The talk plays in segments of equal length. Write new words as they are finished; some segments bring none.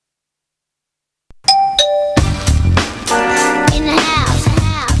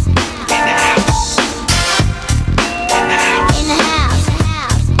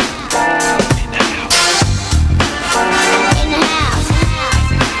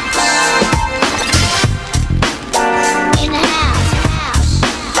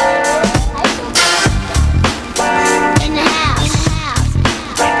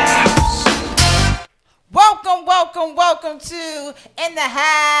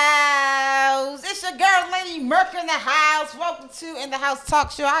house. It's your girl, Lady Merc in the house. Welcome to In the House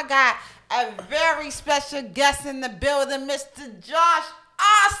Talk Show. I got a very special guest in the building, Mr. Josh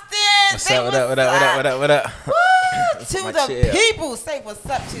Austin. What's up, what up? Woo, to the people. Say what's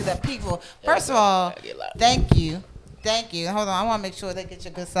up to the people. First of all, thank you. Hold on, I want to make sure they get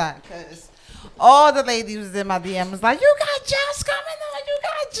your good side, because all the ladies was in my DM was like, you got Josh coming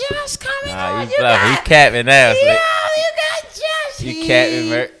on. You capping now. Yeah, you got Josh. You capping,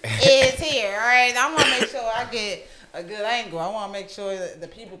 Merc. Is here. All right, I want to make sure I get a good angle. I want to make sure that the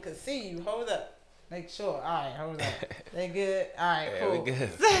people can see you. Hold up. Make sure. All right, hold up. They good? All right, cool. Yeah, we good.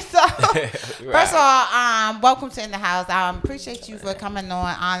 So, first of all, welcome to In the House. I appreciate you for coming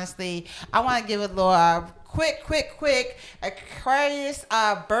on. Honestly, I want to give a little quick Aquarius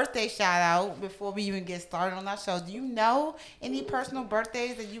birthday shout out before we even get started on our show. Do you know any personal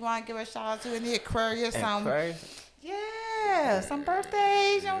birthdays that you want to give a shout out to? Any Aquarius? Yeah, some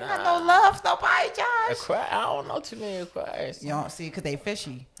birthdays. You don't got no love for nobody, Josh. I don't know too many Aquarius. You don't see, because they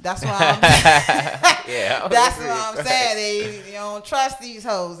fishy. That's why I'm yeah, that's what I'm saying. You don't trust these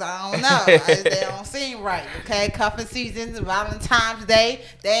hoes. I don't know. They don't seem right. Okay, cuffing season, Valentine's Day,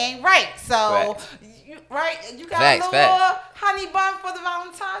 they ain't right. So, you got a little honey bun for the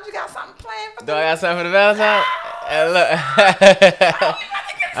Valentine's. You got something planned for the I got something for the Valentine's? Look,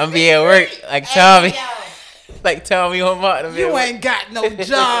 I'm be at work like Tommy. Like Tommy on Martin. You ain't got no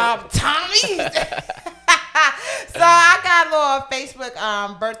job, Tommy. So I got a little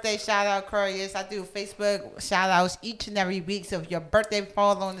Facebook birthday shout out, Aquarius. I do Facebook shout outs each and every week. So if your birthday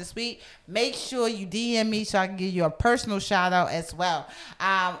falls on this week, make sure you DM me so I can give you a personal shout out as well.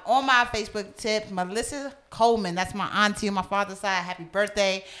 On my Facebook tip, Melissa Coleman, that's my auntie on my father's side. Happy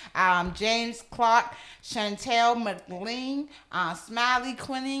birthday. James Clark, Chantel McLean, Smiley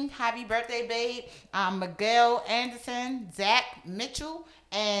Quinning, happy birthday, babe. Miguel Anderson, Zach Mitchell,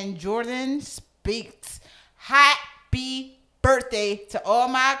 and Jordan Speaks. Happy birthday to all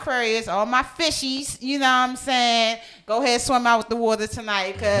my Aquarius, all my fishies. You know what I'm saying? Go ahead, swim out with the water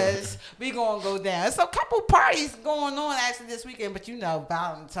tonight, because we going to go down. There's a couple parties going on actually this weekend, but you know,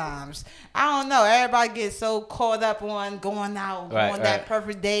 Valentine's. I don't know. Everybody gets so caught up on going out on that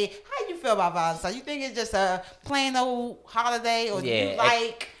perfect day. How you feel about Valentine's? You think it's just a plain old holiday, or do you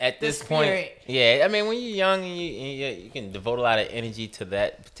like at this point? Yeah, I mean, when you're young, you can devote a lot of energy to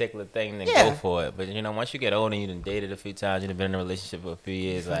that particular thing and go for it. But you know, once you get older and you done dated a few times, you've been in a relationship for a few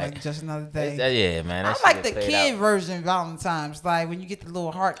years, like just another day. Yeah, man. I like the kid version of Valentine's, like when you get the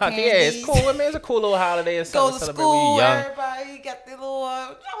little heart candies. Yeah, it's cool. I mean, it's a cool little holiday or something. Go to school, everybody got the little,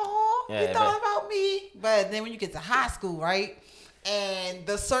 you thought about me. But then when you get to high school, right? And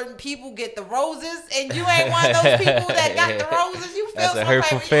the certain people get the roses, and you ain't one of those people that got the roses. You feel that's a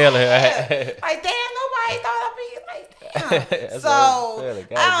hurtful feeling, right? Like, damn, nobody thought of me. Like, damn. So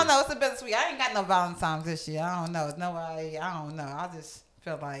I don't know. It's a bittersweet. I ain't got no Valentine's this year. I don't know. It's nobody. I don't know. I just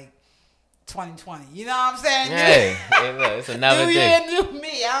feel like 2020. You know what I'm saying? Hey, look, it's another new day. Year, new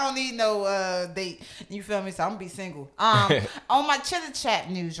me. I don't need no date. You feel me? So I'm gonna be single. On my Chitter Chat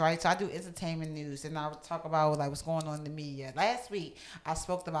news, right? So I do entertainment news, and I would talk about like what's going on in the media. Last week, I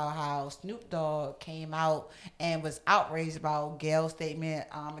spoke about how Snoop Dogg came out and was outraged about Gail's statement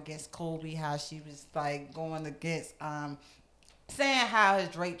against Kobe, how she was like going against saying how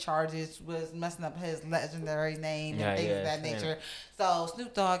his rape charges was messing up his legendary name and things of that nature. So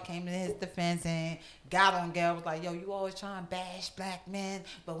Snoop Dogg came to his defense and got on Gail, was like, yo, you always trying to bash black men,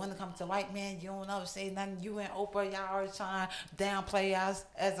 but when it comes to white men, you don't ever say nothing. You and Oprah, y'all always trying to downplay us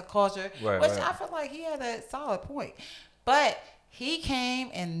as a culture, I feel like he had a solid point. But he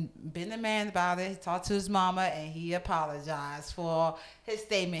came and been a man about it. He talked to his mama and he apologized for his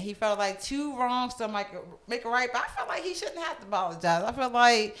statement. He felt like two wrongs don't make it right, but I felt like he shouldn't have to apologize. I feel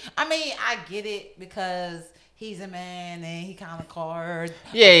like, I mean, I get it because he's a man and he kind of called her.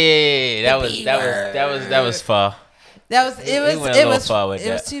 Yeah. That was far. It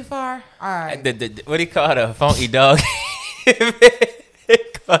was too far. All right. What do you call it? A funky dog.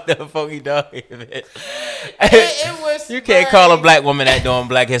 The funky dog event. It was. You can't call a black woman that doing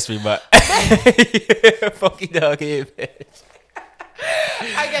Black History, but funky dog event.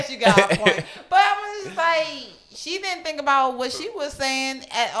 I guess you got a point, but I was just like, she didn't think about what she was saying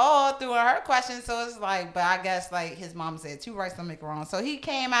at all through her question. So it's like, but I guess like his mom said, two rights don't make wrong. So he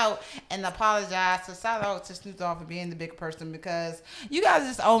came out and apologized. So shout out to Snoop Dogg for being the big person, because you guys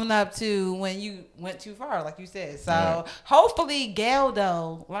just own up to when you went too far, like you said. So hopefully Gail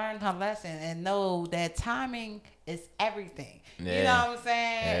though learned her lesson and know that timing is everything. You know what I'm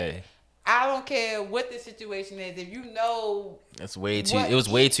saying? I don't care what the situation is. If you know, it's way too. It was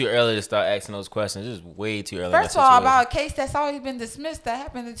way too early to start asking those questions. It was way too early. First of all, about a case that's already been dismissed that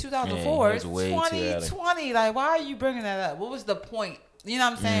happened in 2004. Yeah, it was way 2020. Like, why are you bringing that up? What was the point? You know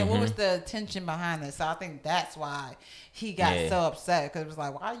what I'm saying? What was the intention behind it? So I think that's why he got so upset, because it was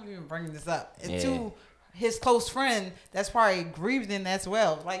like, why are you even bringing this up? And to his close friend, that's probably grieved in as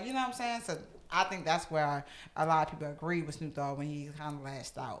well. Like, you know what I'm saying? So I think that's where a lot of people agree with Snoop Dogg when he kind of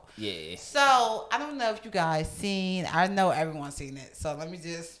lashed out. Yeah. So I don't know if you guys seen. I know everyone's seen it. So let me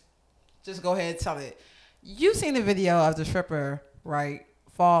just go ahead and tell it. You seen the video of the stripper, right,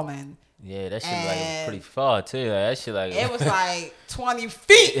 falling? Yeah, that shit like pretty far too. Like, that shit like it was like 20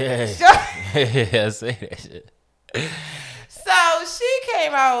 feet. Yeah, yeah, I say that shit. So she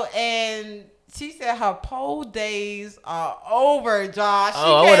came out and she said her pole days are over, Josh.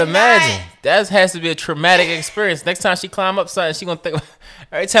 I would imagine that has to be a traumatic experience. Next time she climb up something, she gonna think.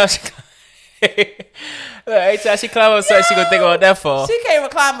 Every time she climb up something, she gonna think about that fall. She can't even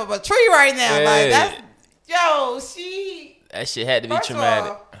climb up a tree right now. Yeah. Like that's that shit had to be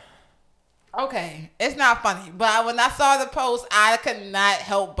traumatic. Okay, it's not funny, but when I saw the post, I could not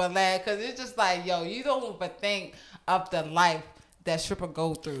help but laugh, because it's just like, yo, you don't even think of the life that stripper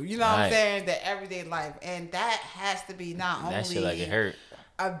go through. You know what I'm saying? The everyday life, and that has to be not only that shit like it hurt.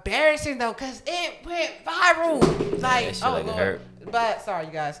 Embarrassing though, because it went viral. Like, that shit like it hurt. But sorry,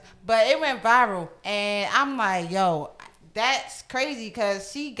 you guys, but it went viral, and I'm like, yo, that's crazy, because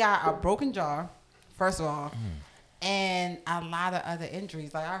she got a broken jaw, first of all. And a lot of other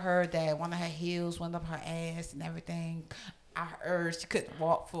injuries. Like, I heard that one of her heels went up her ass and everything. I heard she couldn't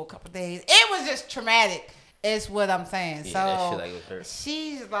walk for a couple of days. It was just traumatic, is what I'm saying. Yeah, so that shit like it hurt.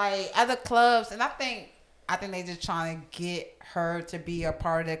 She's like other clubs, and I think they just trying to get her to be a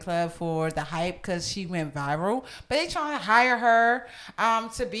part of the club for the hype, because she went viral. But they trying to hire her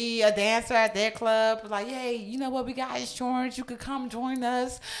to be a dancer at their club. Like, hey, you know what? We got insurance. You could come join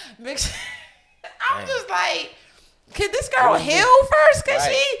us. I'm just like, could this girl heal first? Cause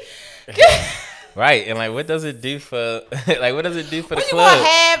she right, and like, what does it do for what does it do for the club? You gonna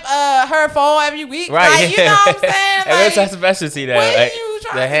have her fall every week, right? Like, you know what I'm saying? And that's our specialty now. What like, are you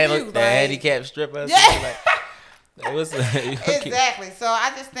trying to do? The handicap stripper. Yeah. Exactly. So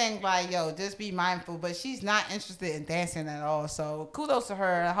I just think, like, yo, just be mindful. But she's not interested in dancing at all. So kudos to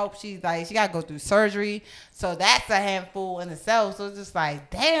her. I hope she gotta go through surgery. So that's a handful in itself. So it's just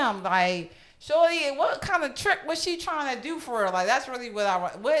like, damn, like, shorty, what kind of trick was she trying to do for her? Like, that's really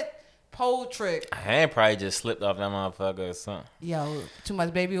what pole trick? Her hand probably just slipped off that motherfucker or something. Yo, too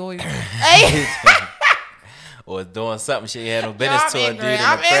much baby oil. Hey. Or doing something she had no business to her, dude.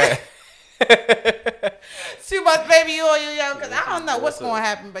 Too much baby oil, yo, because I don't know what's going to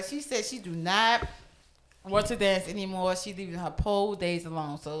happen. But she said she do not want to dance anymore. She leaving her pole days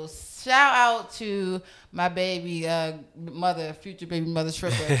alone. So shout out to my baby mother, future baby mother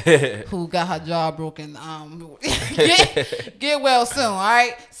stripper, who got her jaw broken. Get well soon, all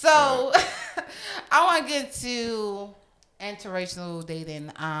right? So I want to get to interracial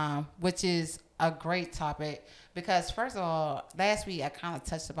dating, which is a great topic. Because first of all, last week I kind of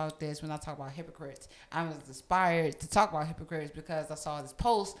touched about this when I talked about hypocrites. I was inspired to talk about hypocrites because I saw this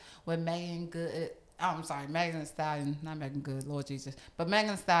post with Megan Thee Stallion, not Megan Good, Lord Jesus, but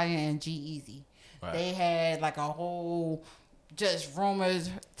Megan Thee Stallion and G-Eazy. Right. They had like a whole just rumors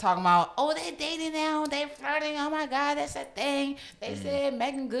talking about, oh, they dating now, they flirting, oh my God, that's a thing. They said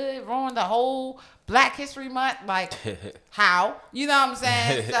Megan Good ruined the whole Black History Month. Like, how? You know what I'm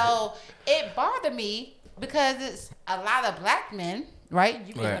saying? So it bothered me. Because it's a lot of black men, right?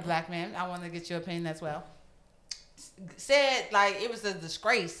 You being a black man, I want to get your opinion as well. Said like it was a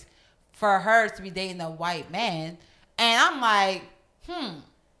disgrace for her to be dating a white man, and I'm like,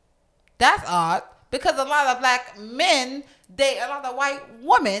 that's odd. Because a lot of black men date a lot of white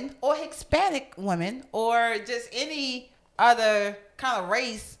women or Hispanic women or just any other kind of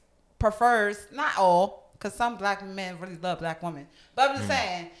race prefers, not all, because some black men really love black women. But I'm just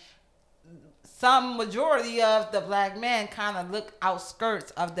saying, some majority of the black men kind of look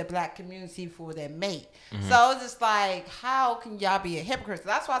outskirts of the black community for their mate. So it's just like, how can y'all be a hypocrite? So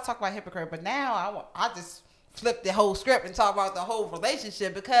that's why I talk about hypocrite. But now I just flip the whole script and talk about the whole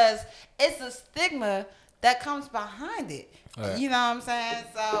relationship, because it's a stigma that comes behind it. Right. You know what I'm saying?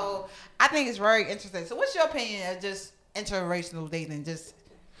 So I think it's very interesting. So what's your opinion of just interracial dating, just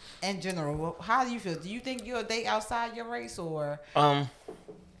in general? How do you feel? Do you think you'll date outside your race, or?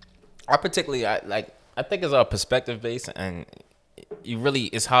 I particularly, I think it's all perspective based, and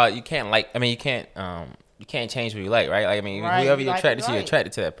it's hard. You can't you can't change what you like, right? Like, I mean, whoever you're attracted to, you're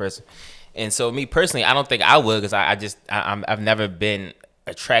attracted to that person. And so me personally, I don't think I would, because I've never been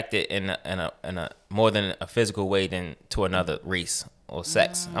attracted in a more than a physical way than to another race or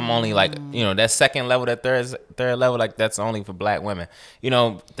sex. I'm only like, that second level, that third level, like that's only for black women.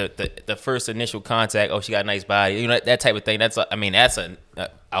 The first initial contact, she got a nice body, that type of thing. That's a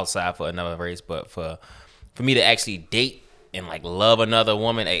outside for another race, but for me to actually date and like love another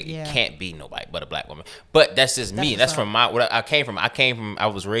woman, it can't be nobody but a black woman. But that's just me. That's from what I came from. I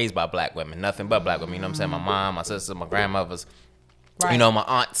was raised by black women, nothing but black women. You know what I'm saying? My mom, my sister, my grandmothers, my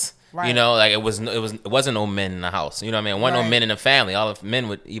aunts. Right. Like it wasn't no men in the house. You know what I mean? Wasn't no men in the family. All of men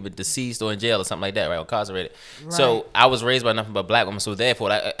were either deceased or in jail or something like that, right? Or incarcerated. Right. So I was raised by nothing but black women. So therefore,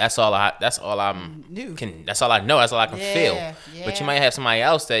 that's all I know. That's all I can feel. Yeah. But you might have somebody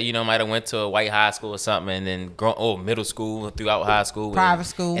else that might have went to a white high school or something, and then middle school throughout high school, private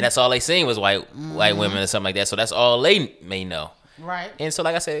school, and that's all they seen was white women or something like that. So that's all they may know. Right. And so,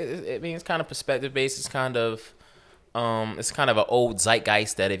 like I said, it's kind of perspective based. It's kind of an old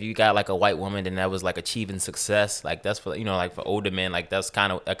zeitgeist that if you got like a white woman, then that was like achieving success. Like that's for like for older men, like that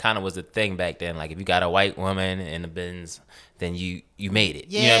kind of was the thing back then. Like if you got a white woman in the Benz, then you made it.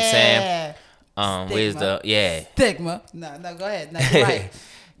 Yeah. You know what I'm saying? Where's the stigma? No, go ahead. No, you're right.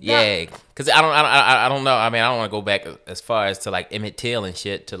 Yeah, because I don't know. I mean, I don't want to go back as far as to like Emmett Till and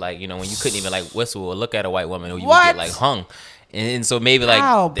shit to like when you couldn't even like whistle or look at a white woman or you would get like hung. And so maybe like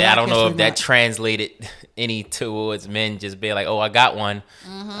I don't know if that translated any towards men just being like, I got one,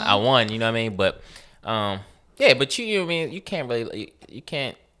 I won. You know what I mean? But but you can't really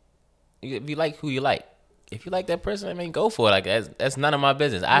if you like who you like. If you like that person, I mean, go for it. Like that's none of my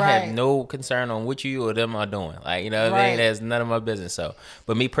business. I have no concern on what you or them are doing. Like what I mean? That's none of my business. So,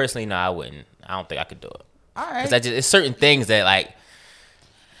 but me personally, no, I wouldn't. I don't think I could do it. All right. Because it's certain things that like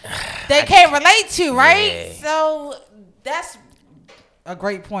they can't relate to, right? Yeah. So that's a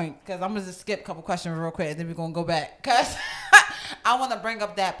great point, because I'm gonna just skip a couple questions real quick and then we're gonna go back, because I want to bring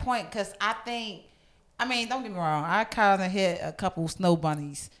up that point, because I think, don't get me wrong, I kind of hit a couple snow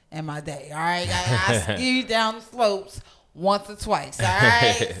bunnies in my day. All right, I skied down the slopes once or twice. All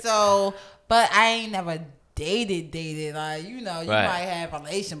right, so but I ain't never dated like you might have a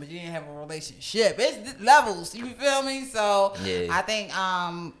relation, but you didn't have a relationship. It's levels, you feel me? So I think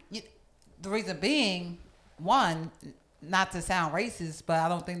the reason being, one, not to sound racist, but I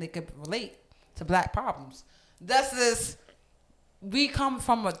don't think they could relate to black problems. That's just, we come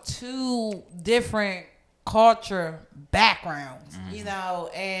from two different culture backgrounds,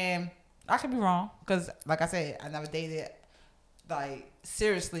 and I could be wrong, because like I said, I never dated like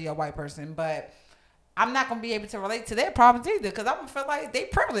seriously a white person, but I'm not gonna be able to relate to their problems either, because I'm gonna feel like they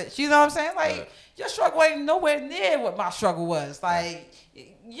privileged. You know what I'm saying? Like your struggle ain't nowhere near what my struggle was. Like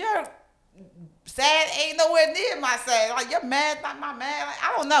your sad ain't nowhere near my sad. Like you're mad, not my mad. Like,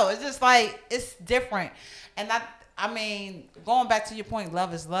 I don't know. It's just like it's different. And going back to your point,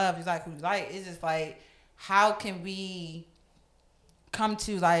 love is love. You like who you like. It's just like, how can we come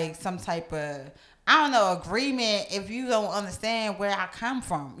to like some type of, I don't know, agreement if you don't understand where I come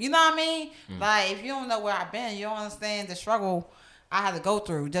from? You know what I mean? Like if you don't know where I've been, you don't understand the struggle I had to go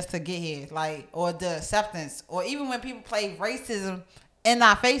through just to get here, like, or the acceptance, or even when people play racism in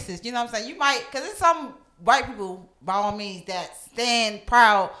our faces, you know what I'm saying? You might, because there's some white people, by all means, that stand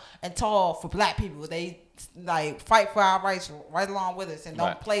proud and tall for black people. They like fight for our rights right along with us and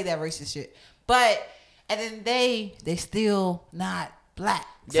don't play that racist shit. But at the end of the day, they still not black.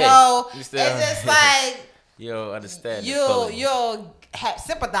 Yeah, so it's just like you'll understand. You'll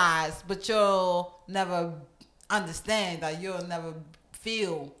sympathize, but you'll never understand. Like you'll never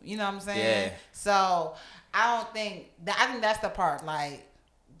feel. You know what I'm saying? Yeah. So I think that's the part like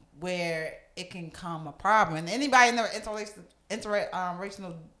where it can come a problem. And anybody in the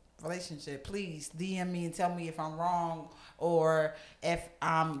interracial relationship, please DM me and tell me if I'm wrong, or if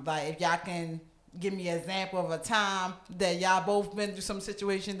if y'all can give me an example of a time that y'all both been through some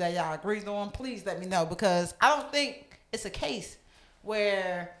situation that y'all agreed on. Please let me know, because I don't think it's a case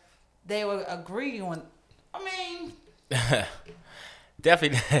where they would agree on.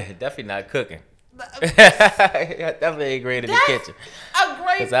 Definitely not cooking. I definitely agree in the kitchen. A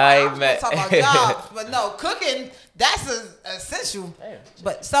great. I was talking about jobs, but no, cooking, that's essential. Damn.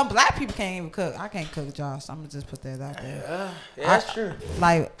 But some black people can't even cook. I can't cook, Josh. I'm gonna just put that out there. That's true.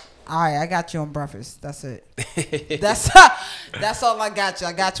 Like, all right, I got you on breakfast. That's it. That's all I got you.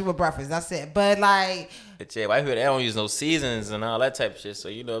 I got you with breakfast. That's it. But like, I hear they don't use no seasons and all that type of shit. So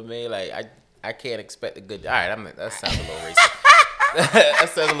you know what I mean? Like, I can't expect a good. All right, that sounds a little racist. That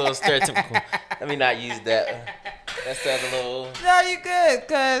sounds a little stereotypical. Let me not use that. That sounds a little. No, you good,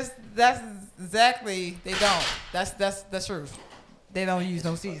 cause that's exactly, they don't. That's the truth. They don't use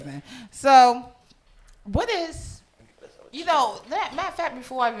no seasoning. So, what is You know, matter of fact,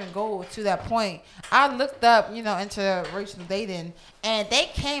 before I even go to that point, I looked up, you know, into racial dating, and they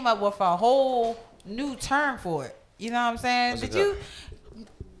came up with a whole new term for it. You know what I'm saying?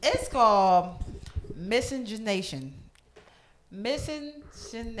 It's called miscegenation.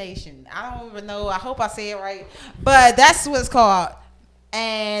 Miscegenation. I don't even know. I hope I say it right, but that's what it's called.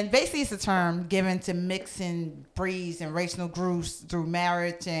 And basically, it's a term given to mixing breeds and racial groups through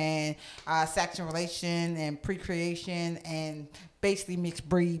marriage and sexual relation and procreation and basically mixed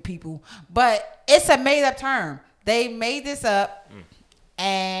breed people. But it's a made up term. They made this up,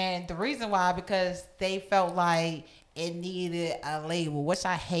 and the reason why, because they felt like it needed a label, which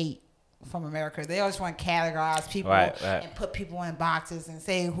I hate from America. They always want to categorize people and put people in boxes and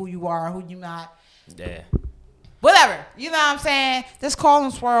say who you are, who you not. Yeah. Whatever. You know what I'm saying? Just call them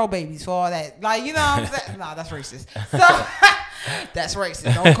swirl babies for all that. Like, you know what I'm saying? Nah, that's racist. So, that's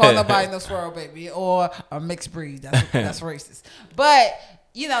racist. Don't call nobody no swirl baby or a mixed breed. That's racist. But,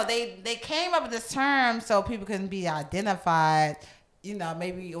 you know, they came up with this term so people can be identified, you know,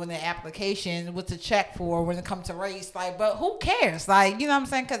 maybe on the application what to check for when it comes to race. Like, but who cares? Like, you know what I'm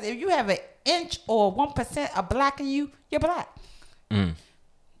saying? Because if you have an inch or 1% of black in you, you're black.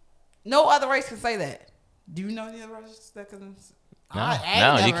 No other race can say that. Do you know any other races that can?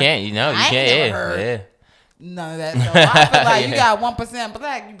 You can't. You know, you can't. Yeah. None of that. So I feel like you got 1%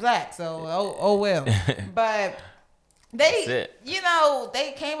 black, you black. So oh well. But they, you know,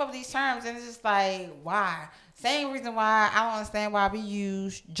 they came up with these terms, and it's just like, why? Same reason why I don't understand why we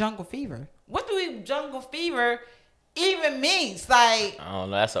use jungle fever. What do jungle fever even means? Like, I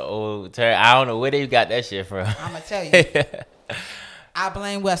don't know. That's an old term. I don't know where they got that shit from. I'm gonna tell you. I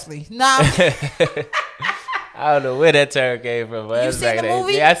blame Wesley. Nah. I don't know where that term came from. But You seen the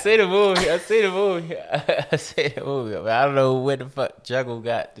movie? Yeah, I see the movie. I see the movie. But I don't know what the fuck jungle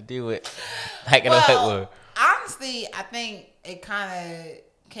got to do with like honestly, I think it kind of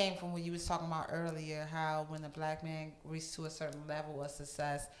came from what you was talking about earlier, how when a black man reaches to a certain level of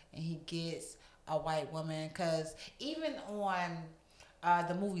success and he gets a white woman, because even on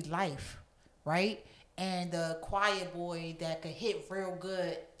the movie Life, right? And the quiet boy that could hit real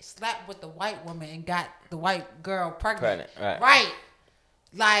good slapped with the white woman and got the white girl pregnant. Right.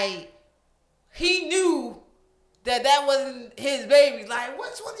 Like, he knew that wasn't his baby. Like,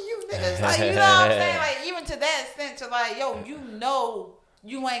 what's one of you niggas? Like, you know what I'm saying? Like, even to that extent, to like, yo, you know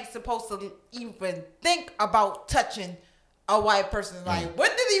you ain't supposed to even think about touching a white person. Like, when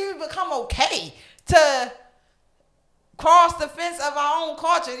did it even become okay to cross the fence of our own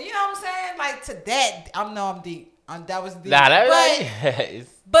culture? You know what I'm saying? Like, to that, I'm deep. That was deep.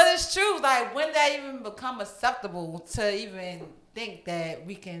 But it's true. Like, when that even become acceptable to even think that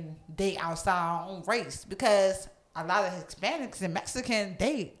we can date outside our own race? Because a lot of Hispanics and Mexican,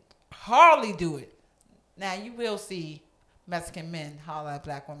 they hardly do it. Now, you will see Mexican men holler at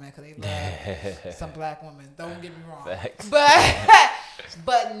black women because they love some black women. Don't get me wrong. Facts.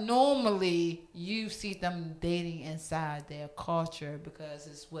 But normally you see them dating inside their culture because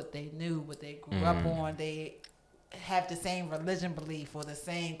it's what they knew, what they grew up on. They have the same religion belief or the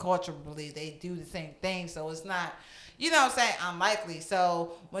same cultural belief. They do the same thing. So it's not, you know what I'm saying, unlikely.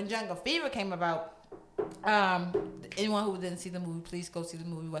 So when Jungle Fever came about, anyone who didn't see the movie, please go see the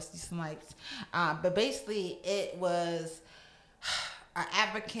movie Wesley Snipes. But basically it was an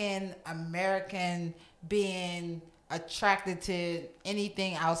African American being attracted to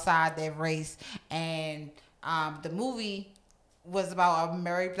anything outside their race, and the movie was about a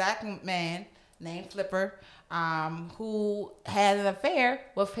married black man named Flipper, who had an affair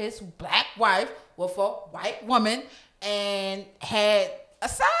with his black wife with a white woman, and had a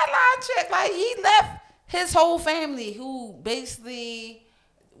sideline chick. Like, he left his whole family, who basically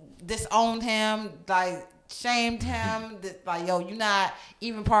disowned him, like shamed him, like, yo, you're not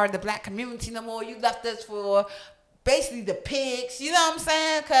even part of the black community no more. You left us for basically the pigs, you know what I'm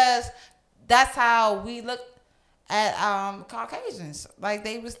saying? Because that's how we look at Caucasians. Like,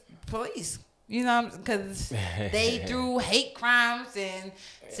 they was police, you know, because they threw hate crimes and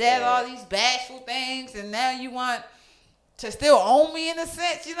said all these bashful things, and now you want to still own me in a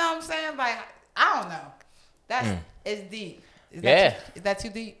sense, you know what I'm saying? Like, I don't know. It's deep. Is that too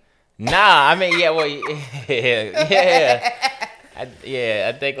deep? Nah, I mean, well,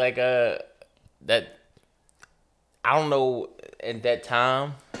 I think like that. I don't know, in that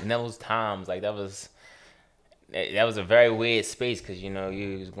time, in those times, like that was a very weird space, because, you know,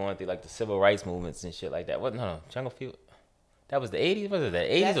 you was going through like the civil rights movements and shit like that. What? No, Jungle Fever. That was the 80s. Was it the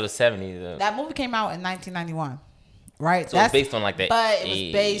 80s or the 70s? That movie came out in 1991, right? So it's based on like that. But it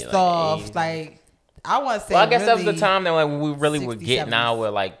was based off like, I want to say. Well, I guess that was the time that like we really were getting 70s.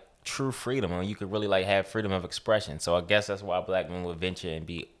 our like true freedom, and you could really like have freedom of expression. So I guess that's why black men would venture and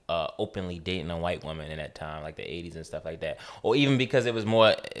be openly dating a white woman in that time, like the 80s and stuff like that, or even because it was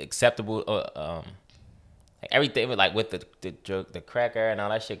more acceptable. Like everything was like with the crack era and all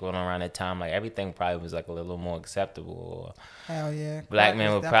that shit going on around that time, like everything probably was like a little more acceptable. Hell yeah. Black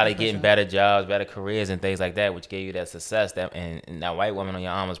men were probably getting better jobs, better careers, and things like that, which gave you that success. That and that white woman on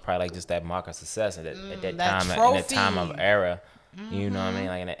your arm was probably like just that mark of success at that time, in that time of era. Mm-hmm. You know what I mean?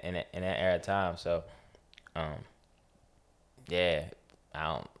 Like in that era of time. So, yeah, I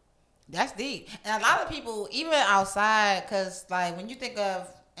don't. That's deep. And a lot of people, even outside, because like when you think of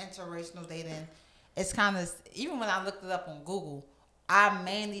interracial dating, it's kind of, even when I looked it up on Google, I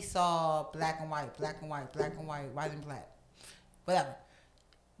mainly saw black and white, black and white, black and white, white and black, whatever.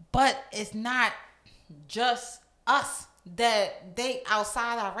 But it's not just us that date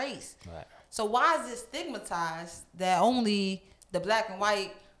outside our race. Right. So why is it stigmatized that only the black and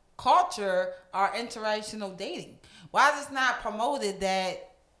white culture are interracial dating? Why is it not promoted that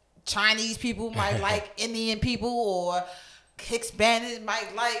Chinese people might like Indian people, or Hispanic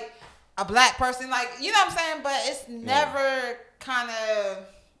might like a black person? Like, you know what I'm saying? But it's never kind of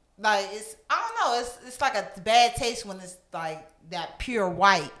like, it's, I don't know, it's like a bad taste when it's like that pure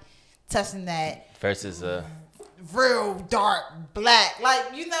white touching that versus real dark black,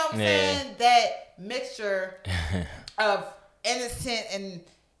 like, you know what I'm saying? That mixture of innocent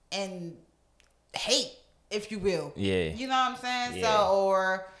and hate, if you will. Yeah. You know what I'm saying? Yeah. So,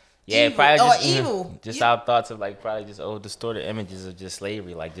 or evil, probably just, evil. Just our thoughts of like probably just old distorted images of just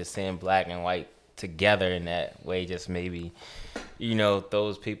slavery, like just seeing black and white together in that way, just maybe, you know,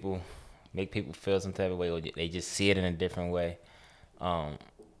 those people make people feel some type of way, or they just see it in a different way.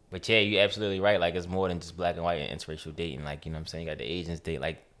 But yeah, you're absolutely right. Like, it's more than just black and white and interracial dating. Like, you know what I'm saying? You got the Asians date.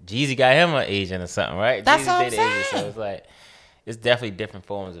 Like, Jeezy got him an Asian or something, right? That's Jeezy what I'm saying. Asian, so it's like, it's definitely different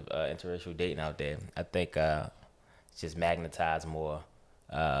forms of interracial dating out there. I think it's just magnetized more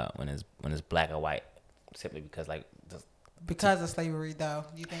when it's black and white, simply because like because of slavery, though.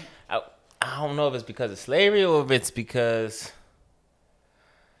 You think? I don't know if it's because of slavery or if it's because,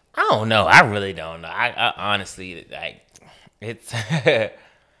 I don't know. I really don't know. I honestly, like, it's like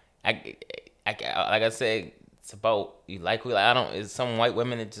I said, it's about you like we like. I don't. It's some white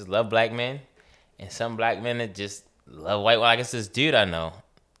women that just love black men, and some black men that just love white. Well, I guess this dude I know,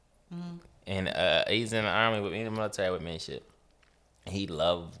 and he's in the army with me, in the military with me and shit. He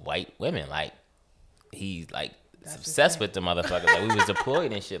loved white women. Like, he's like obsessed with the motherfuckers. Like, we was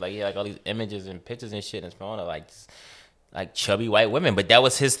deployed and shit. Like, he had like all these images and pictures and shit in his phone of like chubby white women. But that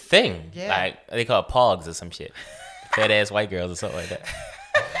was his thing. Yeah. Like, they call it pogs or some shit. Fat ass white girls or something like that.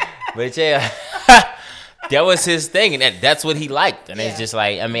 But yeah, that was his thing, and that's what he liked. And it's just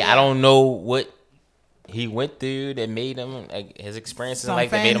like, I mean, I don't know what he went through that made him, like, his experiences in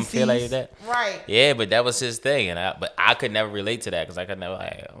life that made him feel like that. Right. Yeah, but that was his thing, and but I could never relate to that because I could never.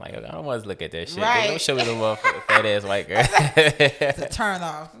 I'm like, I don't want to look at that shit. Right. Don't show me the motherfucking fat ass white girl. It's a turn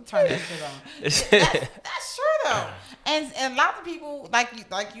off. Turn that shit on. That's true though, and a lot of people,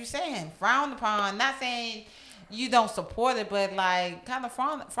 like you saying, frown upon. Not saying you don't support it, but like kind of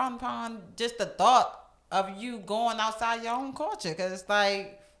frown upon just the thought of you going outside your own culture, because it's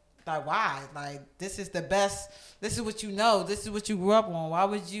like why? Like, this is the best. This is what you know. This is what you grew up on. Why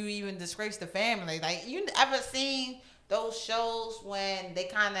would you even disgrace the family? Like, you ever seen those shows when they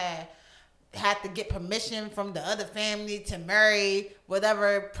kind of had to get permission from the other family to marry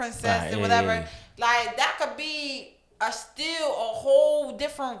whatever princess or whatever? Yeah. Like, that could be still a whole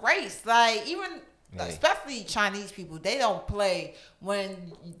different race. Like, even especially Chinese people, they don't play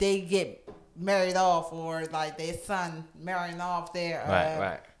when they get married off, or like their son marrying off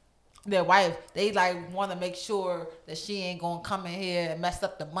their their wife. They like want to make sure that she ain't gonna come in here and mess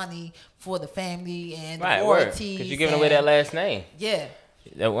up the money for the family and the royalties. Because you're giving away that last name. Yeah.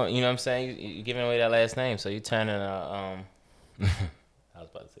 You know what I'm saying? You're giving away that last name, so you turning I was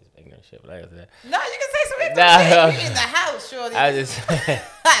about to say some ignorant shit, but I got to say that. No, you can say some ignorant shit. We in the house, surely.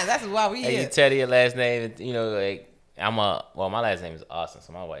 That's why we here. You tell your last name, you know, like, my last name is Austin,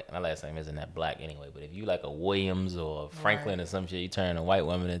 so my last name isn't that black anyway. But if you like a Williams or a Franklin or some shit, you turn a white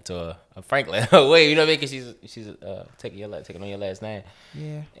woman into a Franklin. Wait, you know what I mean? Because she's taking on your last name.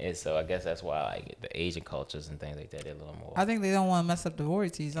 Yeah. And so I guess that's why, like, the Asian cultures and things like that, they're a little more. I think they don't want to mess up the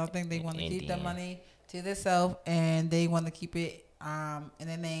royalties. I think they want to keep the money to themselves, and they want to keep it in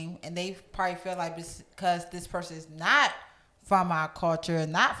their name. And they probably feel like because this person is not from our culture,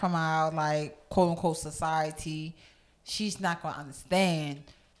 not from our, like, quote unquote society, she's not going to understand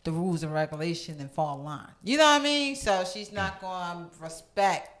the rules and regulations and fall in line. You know what I mean? So she's not going to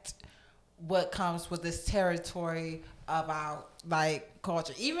respect what comes with this territory of our like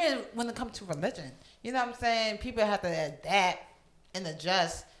culture. Even when it comes to religion, you know what I'm saying? People have to adapt and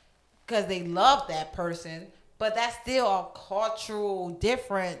adjust because they love that person, but that's still a cultural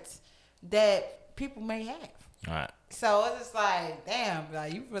difference that people may have. All right. So it's just like, damn,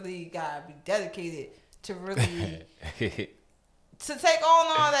 like you really gotta be dedicated to really to take on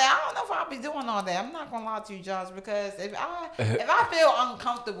all that. I don't know if I'll be doing all that. I'm not gonna lie to you, Josh, because if I feel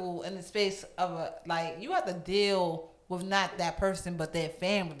uncomfortable in the space of a like, you have to deal with not that person but their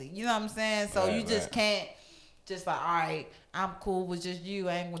family. You know what I'm saying? So you just can't just like, all right, I'm cool with just you.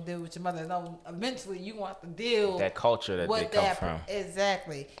 I ain't gonna deal with your mother. No, eventually you want to deal that culture that they come from.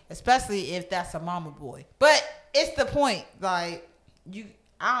 Exactly, especially if that's a mama boy. But it's the point, like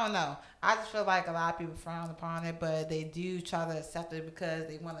I don't know. I just feel like a lot of people frown upon it, but they do try to accept it because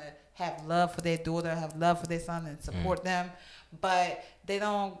they want to have love for their daughter, have love for their son, and support them. But they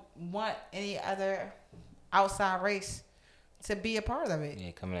don't want any other outside race to be a part of it. Yeah,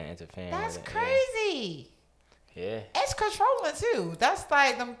 coming and interfering. That's crazy. Yeah. It's controlling too. That's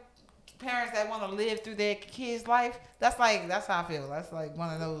like them parents that want to live through their kids' life. That's how I feel. That's like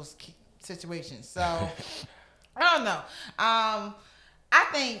one of those situations. So I don't know. I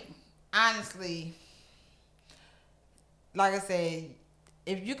think honestly, like I said,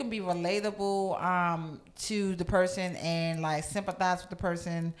 if you can be relatable to the person and like sympathize with the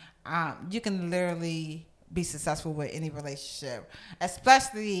person, you can literally be successful with any relationship,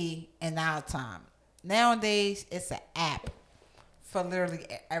 especially in our time. Nowadays, it's an app for literally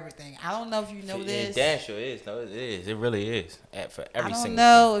everything. I don't know if you know this. It damn sure is. No, it is. It really is. App for every single thing. I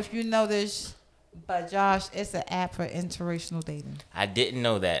don't know if you know this, but Josh, it's an app for interracial dating. I didn't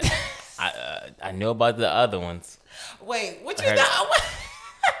know that. I knew about the other ones. Wait, what you know?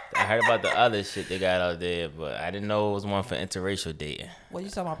 I heard about the other shit they got out there, but I didn't know it was one for interracial dating. What you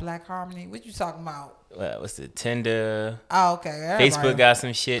talking about? Black Harmony? What you talking about? What's the Tinder? Oh, okay. Everybody. Facebook got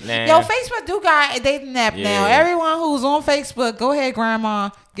some shit now. Yo, Facebook do got a dating app now. Everyone who's on Facebook, go ahead, grandma.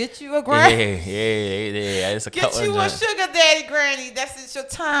 Get you a granny. Yeah. It's a Get you a sugar daddy granny. It's your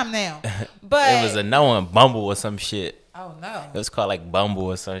time now. But it was a no one Bumble or some shit. Oh no. It was called like Bumble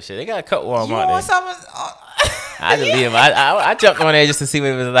or some shit. They got a couple of them out there. You want someone? I just leave them. I jumped on there just to see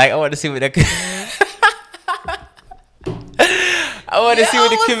what it was like. I wanted to see what that. I wanted to see what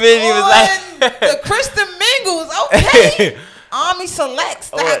the community was like. The Kristen Mingles, okay.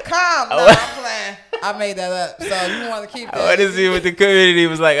 ArmySelects.com. No, I'm playing. I made that up. So you want to keep that. I wanted to see what the community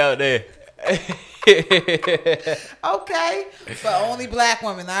was like out there. Okay, but only black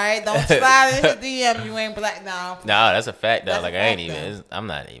women, all right? Don't slide in his DM. You ain't black now. Nah, that's a fact though. Like I'm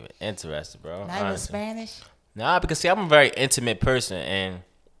not even interested, bro. Not even Spanish. Nah, because see, I'm a very intimate person, and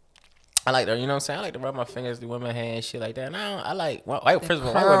I like to, you know what I'm saying? I like to rub my fingers through women's hair and shit like that. Now I like white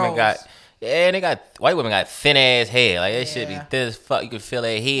women got. Yeah, and white women got thin ass hair. Like that shit be thin as fuck. You can feel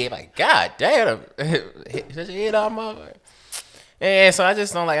their head. Like, god damn, shut your head off, motherfucker. Yeah, so I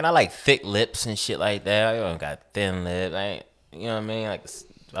just don't like, and I like thick lips and shit like that. I don't got thin lips. You know what I mean? Like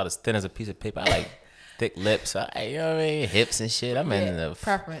about as thin as a piece of paper. I like thick lips. You know what I mean? Hips and shit. I'm in the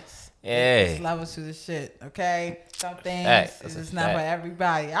preference. Yeah. There's levels to the shit, okay? Some things it's not for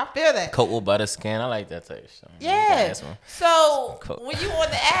everybody. I feel that. Coat with butter skin. I like that type of shit. Yeah. So when you on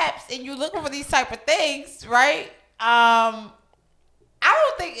the apps and you looking for these type of things, right? I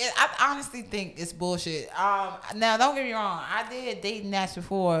honestly think it's bullshit. Now don't get me wrong. I did dating apps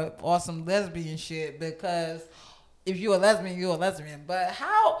before or some lesbian shit because if you're a lesbian, you're a lesbian. But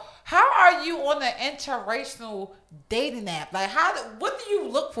how are you on the interracial dating app? Like what do you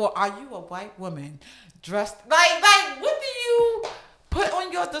look for? Are you a white woman dressed like what do you put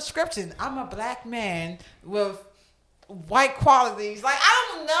on your description? I'm a black man with white qualities. Like I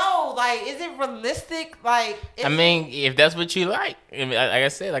don't know. Like is it realistic? Like I mean, if that's what you like, I mean, like I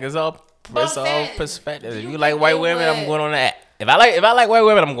said, like it's all perspective. If you like white women, I'm going on that. If I like white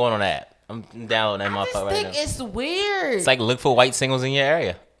women, I'm going on that. I'm down on that motherfucker right now. I just think it's weird. It's like look for white singles in your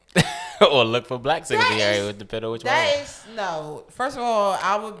area. Or look for black singles in your area, depending on which one. No. First of all,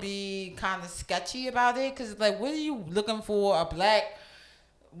 I would be kind of sketchy about it because, like, what are you looking for a black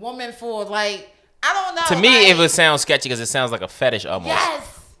woman for? Like, I don't know. To me, it would sound sketchy because it sounds like a fetish almost.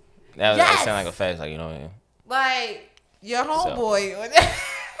 Yes. That would sound like a fetish, like, you know what I mean? Like, your homeboy.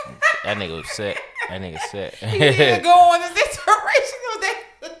 That nigga was sick. That nigga sick. He didn't go on this interracial day.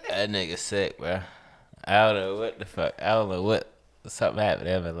 That nigga sick, bro. I don't know what the fuck. I don't know what something happened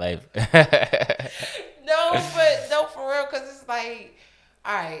in my life. No, for real, because it's like,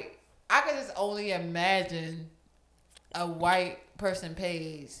 all right, I can just only imagine a white person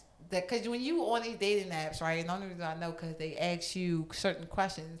pays that, because when you on these dating apps, right, and the only reason I know because they ask you certain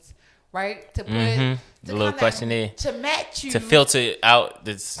questions right? To put the little kinda- questionnaire to match you to filter out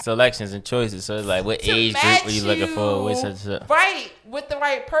the selections and choices. So it's like, what to age group are you looking for? match What's you, that? right, with the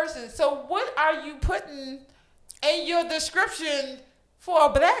right person. So what are you putting in your description for a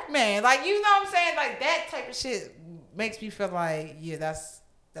black man? Like, you know what I'm saying? Like, that type of shit makes me feel like, yeah, that's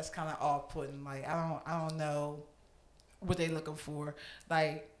kind of off-putting. Like, I don't know what they looking for.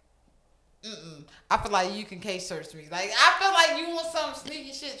 Like, I feel like you can case search me. Like, I feel like you want some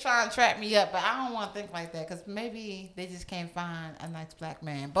sneaky shit trying to trap me up, but I don't want to think like that because maybe they just can't find a nice black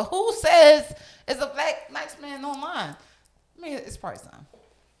man. But who says it's a black nice man online? I mean, it's probably some.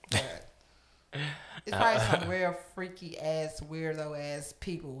 But it's probably some real freaky ass, weirdo ass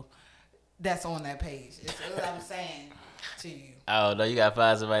people that's on that page. It's what I'm saying to you. Oh no, you gotta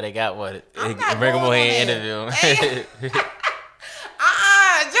find somebody that got one. I'm not Bring them going over on here and there. interview them.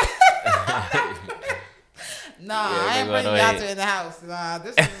 Nah, Yeah, I ain't bring bringing one y'all over to here. in the house. Nah,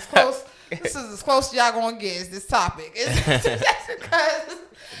 this is as close. This is as close y'all gonna get is this topic. It's just because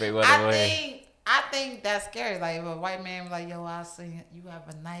Bring one over here. I think that's scary. Like if a white man was like, yo, I see you have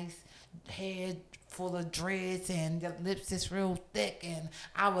a nice head full of dreads and your lips is real thick, and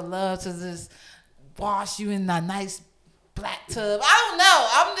I would love to just wash you in a nice black tub. I don't know.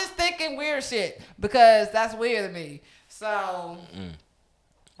 I'm just thinking weird shit because that's weird to me. So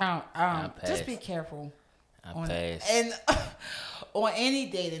I don't just be careful. I pass. And on any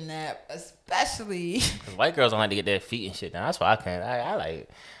dating app, especially. Cause white girls don't like to get their feet and shit done. That's why I can't. I like.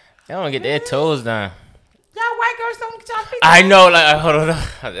 They don't get their toes done. Y'all white girls don't get y'all feet. I know. Like, hold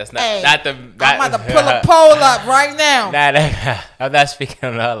on. That's not. Hey, not the. Not, I'm about to pull a pole up right now. I'm not speaking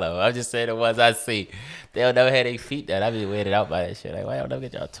on all of them. I'm just saying the ones I see. They'll never have their feet done. I be weirded out by that shit. Like, why y'all never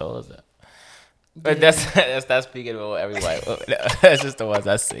get y'all toes up? But that's not speaking about every white woman. That's just the ones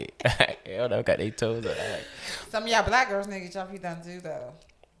I see. They don't never got their toes up. Like, Some of y'all black girls need to get y'all feet done too, though.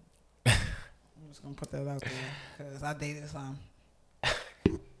 I'm just gonna put that out there because I dated some.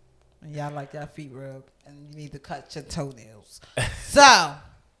 And y'all like y'all feet rubbed, and you need to cut your toenails. So, all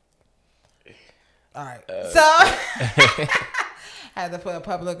right. Had to put a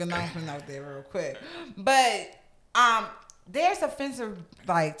public announcement out there real quick, but there's offensive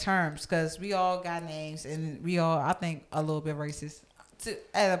like terms because we all got names and we all I think a little bit racist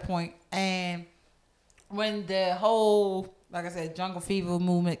at a point. And when the whole, like I said, jungle fever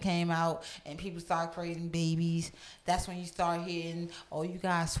movement came out and people started creating babies, that's when you start hearing, oh, you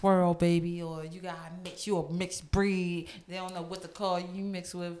got a swirl baby, or you got you a mixed breed. They don't know what to call you. You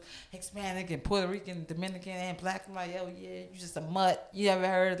mix with Hispanic and Puerto Rican, Dominican, and black. I'm like, oh yeah, you just a mutt. You ever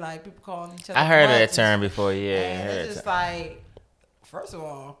heard like people calling each other? I heard of that mutts? term before. Yeah, And I heard it's just that. like, first of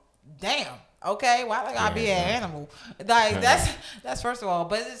all, damn. Okay, why I gotta be an animal? Like that's first of all,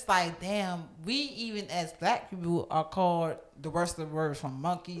 but it's like, damn, we even as black people are called the worst of the worst, from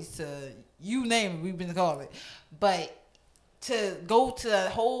monkeys to you name it, we've been called it. But to go to a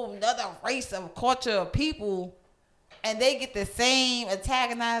whole another race of culture of people and they get the same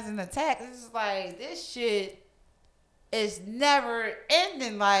antagonizing attack, it's just like this shit is never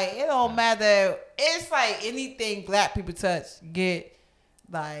ending. Like it don't matter. It's like anything black people touch get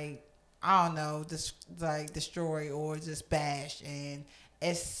like, I don't know, like destroy or just bash, and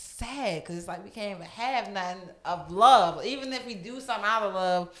it's sad because it's like we can't even have nothing of love. Even if we do something out of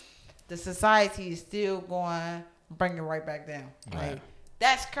love, the society is still going to bring it right back down. Right. Like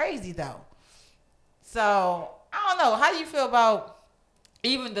that's crazy though. So I don't know. How do you feel about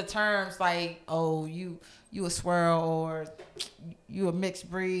even the terms like, oh, you a swirl, or you a mixed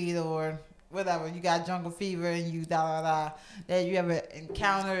breed, or whatever, you got jungle fever and you that you ever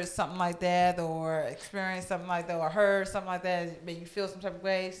encountered something like that or experienced something like that or heard something like that made you feel some type of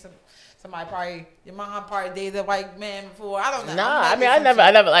way? Somebody probably, your mom probably dated a white man before. I don't know. Nah, I mean,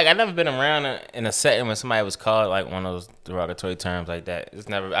 I never been around in a setting when somebody was called like one of those derogatory terms like that.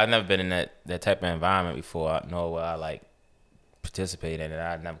 I've never been in that type of environment before, nor will I like participate in it.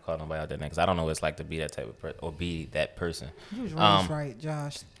 I never called nobody out that name because I don't know what it's like to be that type of person or be that person. You was raised right,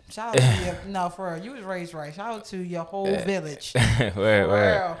 Josh. Shout out to you. No, for real, you was raised right. Shout out to your whole village.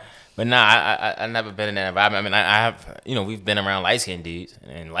 Word. But nah, I never been in that environment. I mean, I have, we've been around light skinned dudes,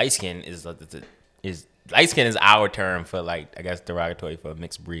 and light skin is light skin is our term for like, I guess, derogatory for a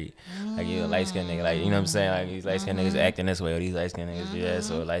mixed breed. Like you a light skinned nigga, like, you know what I'm saying? Like these light skinned niggas acting this way, or these light skinned niggas do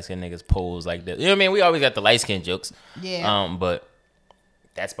this, or light skinned niggas pose like this. You know what I mean? We always got the light skinned jokes. Yeah. But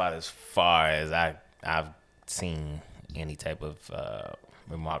that's about as far as I've seen any type of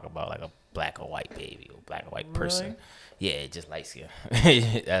remark about like a black or white baby or black or white person. Really? Yeah, just light skin.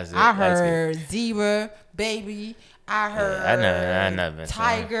 That's it. I heard zebra baby. I heard I never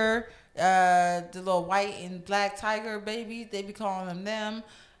tiger. The little white and black tiger babies. They be calling them.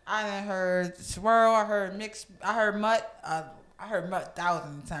 I done heard swirl. I heard mix. I heard mutt. I heard mutt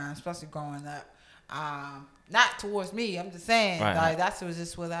thousands of times, especially growing up. Not towards me. I'm just saying, like that's was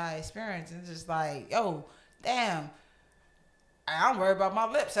just what I experienced. And it's just like, yo, damn. I don't worry about my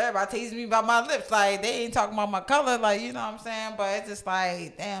lips. Everybody teasing me about my lips. Like they ain't talking about my color. Like you know what I'm saying. But it's just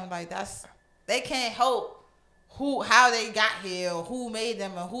like, damn. Like that's they can't help how they got here, who made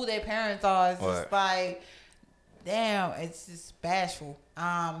them, and who their parents are. It's just like, damn. It's just bashful.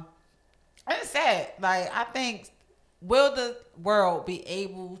 And it's sad. Like I think, will the world be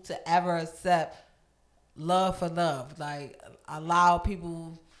able to ever accept love for love? Like allow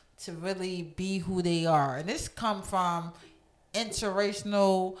people to really be who they are. And this come from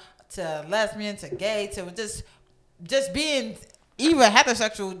interracial to lesbian to gay to just being even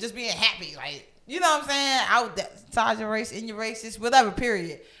heterosexual, just being happy. Like, you know what I'm saying? Outside your race, in your race, just whatever,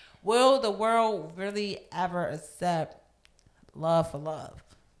 period. Will the world really ever accept love for love?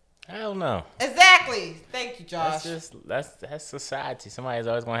 I don't know. Exactly. Thank you, Josh. That's society. Somebody's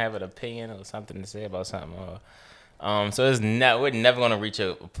always gonna have an opinion or something to say about something. So we're never gonna reach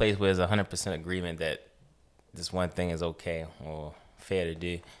a place where there's 100% agreement that this one thing is okay or fair to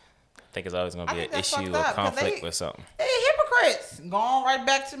do. I think it's always gonna be an issue or conflict or something. They hypocrites. Going right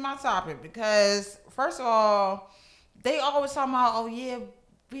back to my topic because first of all, they always talking about, oh yeah,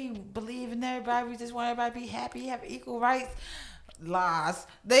 we believe in everybody. We just want everybody to be happy, have equal rights. Lies.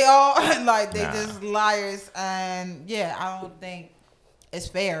 They all just liars, and yeah, I don't think it's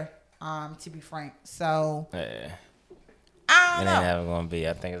fair. To be frank, so yeah. I don't know. It ain't never gonna be.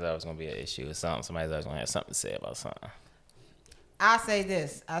 I think it's always gonna be an issue or something. Somebody's always gonna have something to say about something. I say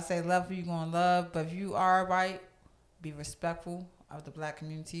this. I say love who you gonna love, but if you are white, be respectful of the black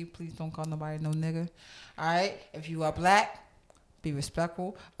community. Please don't call nobody no nigga. All right. If you are black, be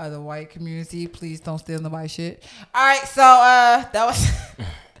respectful of the white community. Please don't steal nobody's shit. All right, so that was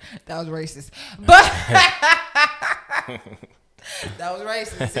that was racist, but that was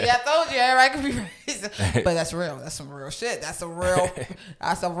racist. See, I told you everybody could be racist, but that's real. That's some real shit. That's a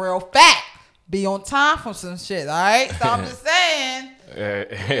real fact. Be on time for some shit. All right, so I'm just saying,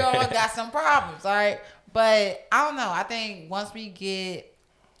 we all got some problems. All right, but I don't know. I think once we get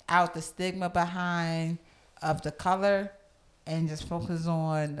out the stigma behind of the color and just focus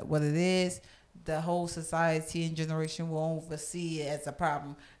on what it is, the whole society and generation will oversee it as a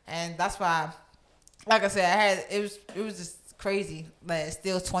problem. And that's why, like I said, it was just crazy that it's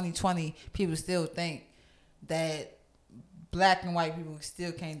still 2020. People still think that black and white people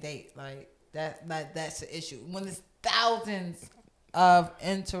still can't date. Like that's an issue. When there's thousands of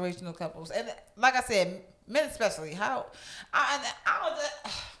interracial couples, and like I said, men especially.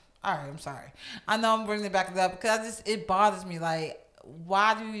 All right, I'm sorry. I know I'm bringing it back up because it bothers me. Like,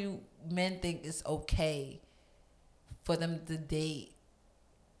 why do men think it's okay for them to date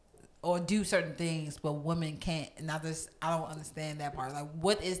or do certain things, but women can't? And I don't understand that part. Like,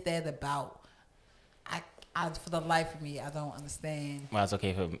 what is that about? I for the life of me, I don't understand. Well, it's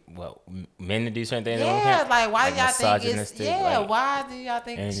okay for men to do certain things. Yeah, like why do y'all think it's why do y'all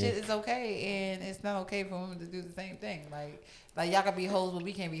think shit is okay and it's not okay for women to do the same thing? Like y'all can be hoes, but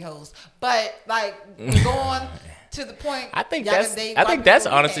we can't be hoes. But like going to the point, I think that's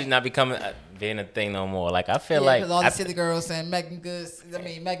honestly not becoming being a thing no more. Like I feel like all these silly girls saying Megan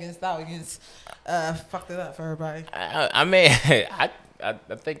Thee Stallions fucked it up for everybody. I mean, I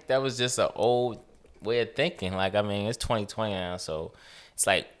think that was just an old way of thinking. Like I mean, it's 2020 now, so it's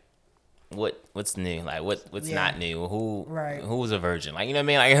like what's new? Like what's not new? Who's a virgin? Like you know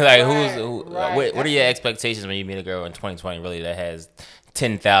what I mean? Like what are your expectations when you meet a girl in 2020 really that has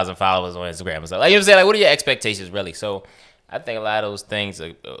 10,000 followers on Instagram and stuff? Like you know what I'm saying? Like what are your expectations really? So I think a lot of those things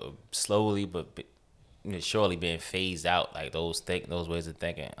are slowly but surely being phased out. Like those ways of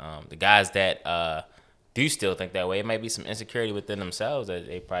thinking. The guys that do still think that way. It might be some insecurity within themselves that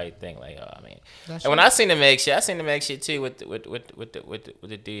they probably think like, oh, I mean. That's and when I seen the Meg shit too with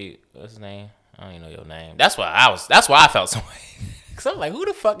the dude. What's his name? I don't even know your name. That's why I felt some way. Cause I'm like, who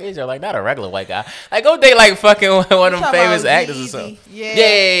the fuck is you? Like, not a regular white guy. Like, go date like fucking one of them famous actors or something. Yeah.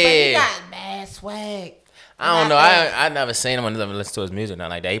 But he got mad swag. I don't know. I never seen him. I never listened to his music. Nothing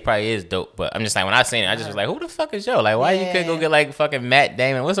like that. He probably is dope. But I'm just like, when I seen it, I just was like, who the fuck is Joe? Like, why you couldn't go get like fucking Matt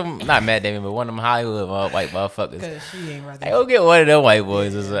Damon? Not Matt Damon, but one of them Hollywood white motherfuckers. Because she ain't ready. Like, go get one of them white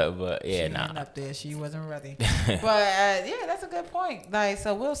boys or something. But yeah, she ain't up there. She wasn't ready. But yeah, that's a good point. Like,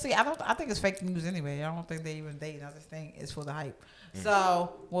 so we'll see. I think it's fake news anyway. I don't think they even date. I just think it's for the hype.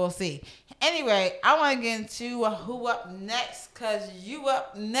 So we'll see. Anyway, I want to get into who up next, because you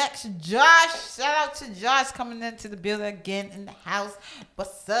up next, Josh. Shout out to Josh coming into the building again in the house.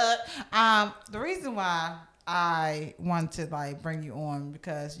 What's up? The reason why I want to like bring you on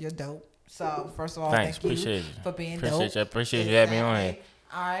because you're dope. So first of all, Thanks. thank you Appreciate you. for being Appreciate dope. you. Appreciate you having me on here.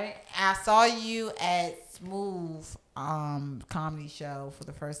 All right. I saw you at Smooth comedy show for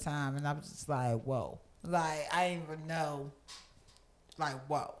the first time, and I was just like, whoa. Like, I didn't even know. Like,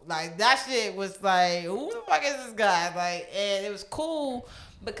 whoa. Like, that shit was like, who the fuck is this guy? Like, and it was cool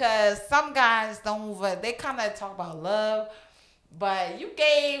because some guys they kind of talk about love, but you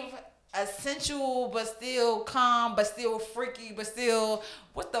gave a sensual but still calm but still freaky but still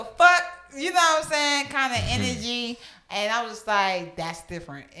what the fuck, you know what I'm saying, kind of energy. And I was just like, that's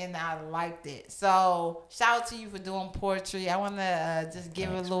different, and I liked it. So shout out to you for doing poetry. I want to just give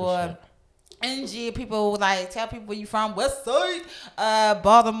a little energy. People like tell people where you from. West Side,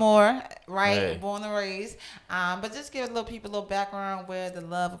 Baltimore, right? Hey. Born and raised. But just give people a little background where the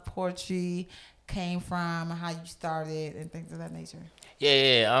love of poetry came from, how you started, and things of that nature.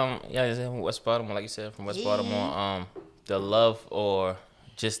 Yeah. It's in West Baltimore, like you said, from West Baltimore. The love or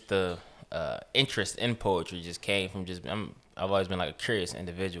just the interest in poetry just came from I've always been like a curious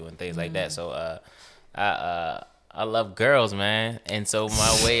individual and things like that. So I love girls, man, and so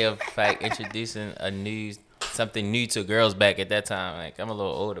my way of like introducing something new to girls back at that time, like I'm a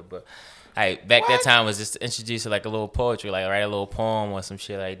little older, but that time was just to introduce like a little poetry, like write a little poem or some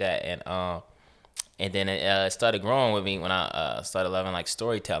shit like that, and then it started growing with me when I started loving like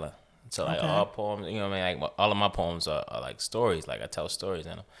storytelling. So like all poems, you know what I mean? Like all of my poems are like stories. Like I tell stories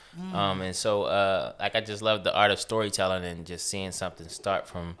in them. And so like I just love the art of storytelling and just seeing something start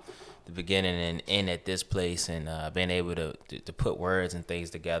from the beginning and end at this place, and being able to put words and things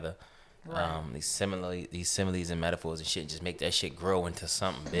together. Right. These similes and metaphors and shit, just make that shit grow into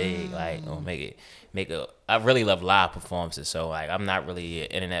something big, like or I really love live performances, so like I'm not really an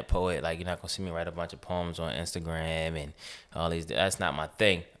internet poet. Like you're not gonna see me write a bunch of poems on Instagram and all these. That's not my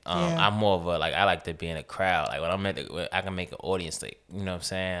thing. I'm more of a I like to be in a crowd. Like when I'm I can make an audience, like, you know what I'm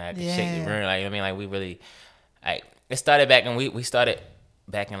saying? I can shake the room, like, you know what I mean? Like we really, like it started back, and we started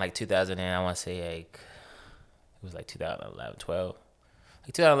back in like 2000, and I want to say like it was like 2011, 12.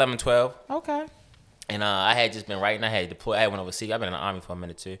 Like 2011, 12. Okay. And I had just been writing. I had deployed. I went overseas. I've been in the army for a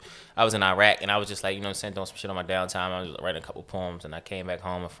minute too. I was in Iraq, and I was just like, you know what I'm saying, doing some shit on my downtime. I was writing a couple poems, and I came back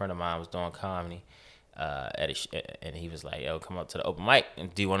home. A friend of mine was doing comedy, and he was like, yo, come up to the open mic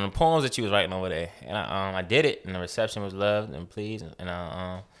and do one of the poems that you was writing over there. And I did it, and the reception was loved and pleased. And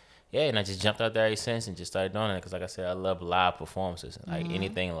and I just jumped out there ever since and just started doing it. Because like I said, I love live performances. Like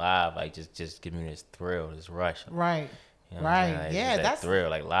anything live, like just give me this thrill, this rush. Right. You know right. Like, yeah, that's thrill.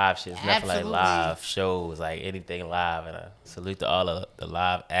 Like live shit. It's nothing like live shows, like anything live. And I salute to all of the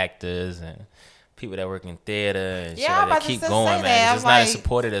live actors and people that work in theater and shit like that. Keep going, man. It's not as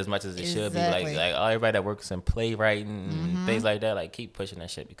supported as much as it should be. Like everybody that works in playwriting and things like that, like keep pushing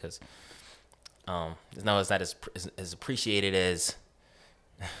that shit, because it's not as appreciated as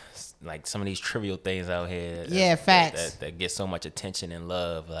like some of these trivial things out here. Facts. That get so much attention and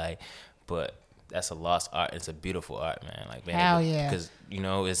love, like, but that's a lost art. It's a beautiful art, man. Like, man, because you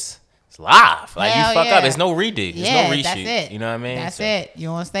know it's live. Like you fuck up, it's no redo. It's no reshoot. That's it. You know what I mean? That's it.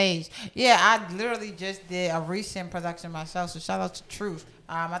 You're on stage. Yeah, I literally just did a recent production myself. So shout out to Truth.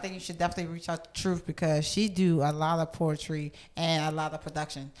 I think you should definitely reach out to Truth, because she do a lot of poetry and a lot of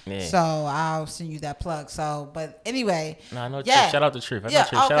production. Yeah. So I'll send you that plug. So, but anyway. No, I know Truth. Shout out to Truth.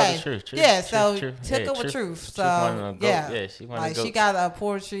 Shout out to Truth. Took her with Truth. So, she wanted to go. She got a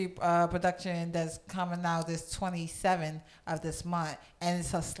poetry production that's coming out this 27th of this month. And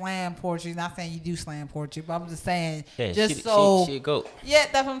it's a slam poetry. Not saying you do slam poetry, but I'm just saying. Yeah, she a goat. Yeah,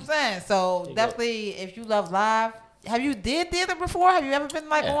 that's what I'm saying. So, definitely, if you love live. Have you did theater before? Have you ever been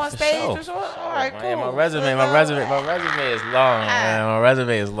on stage before? All right, cool. My resume is long, man. My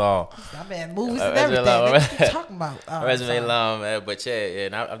resume is long. I've been in movies and everything. What you talking about? My resume long, man. But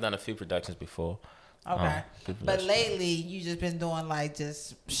and I've done a few productions before. Okay. But lately, you just been doing like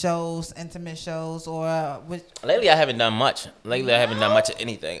just shows, intimate shows, or Lately, I haven't done much. I haven't done much of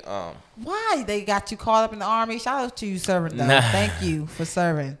anything. Why? They got you caught up in the army? Shout out to you serving, though. Nah. Thank you for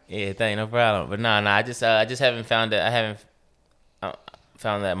serving. Yeah, no problem. But I just haven't found that. I haven't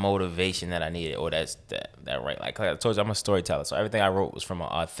found that motivation that I needed, or that right. Like I told you, I'm a storyteller, so everything I wrote was from an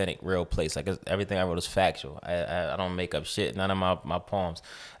authentic, real place. Like everything I wrote is factual. I don't make up shit. None of my poems,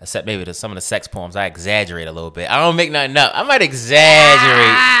 except maybe some of the sex poems, I exaggerate a little bit. I don't make nothing up. I might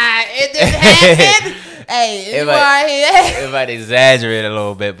exaggerate. It just happened. Hey, it might exaggerate a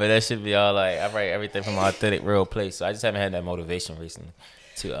little bit, but that should be all like I write everything from an authentic, real place. So I just haven't had that motivation recently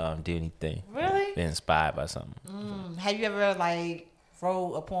to do anything. Really? Been inspired by something. Have you ever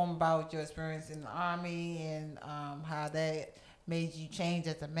wrote a poem about your experience in the army and how that made you change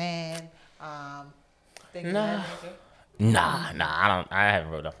as a man? Nah. I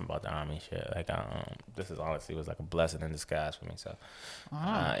haven't wrote nothing about the army shit. Like, this is honestly was like a blessing in disguise for me. So,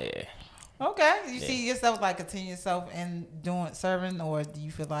 yeah. Okay. You see yourself like continue yourself in doing serving, or do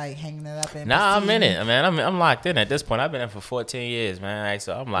you feel like hanging it up? And Nah, I'm in it, man. I'm locked in at this point. I've been in for 14 years, man. Like,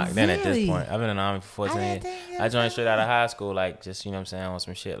 so I'm locked in at this point. I've been in the army for 14 years. I joined straight out of high school, like just you know what I'm saying, on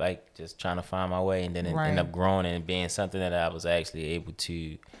some shit, like just trying to find my way, and then it ended up growing and being something that I was actually able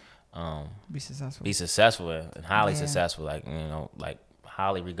to be successful and highly successful, like you know, like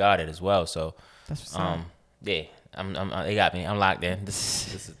highly regarded as well. So yeah, they got me. I'm locked in.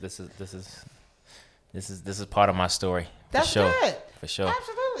 This is part of my story. That's for sure. good. For sure.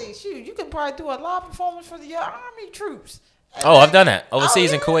 Absolutely. Shoot, you can probably do a live performance for your army troops. Oh, I've done that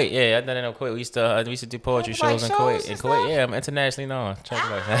overseas in Kuwait. Yeah, I've done it in Kuwait. We used to do poetry shows in Kuwait. In Kuwait, yeah, I'm internationally known.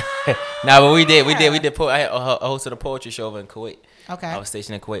 Nah, but we did. I hosted a poetry show over in Kuwait. Okay. I was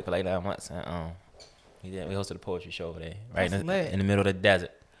stationed in Kuwait for like 9 months. And, we hosted a poetry show over there, right in the middle of the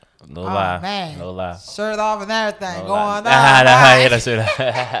desert. No lie. Man. No lie. Shirt off and everything No going on. Yeah, that's it.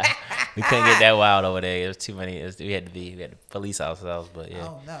 We couldn't get that wild over there. It was too many. We had to police ourselves, but yeah.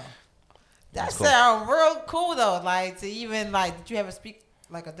 Oh no. That sounds real cool though. Like to even like, did you ever speak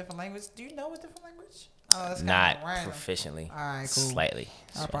like a different language? Do you know a different language? Oh, it's not random. proficiently. All right, cool. Slightly.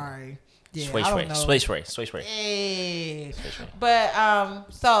 All right. Yeah, Sway. Hey. But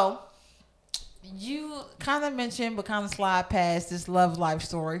so you kind of mentioned, but kind of slide past this love life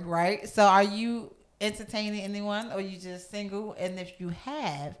story, right? So are you entertaining anyone, or you just single? And if you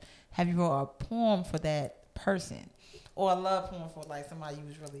have you wrote a poem for that person, or a love poem for like somebody you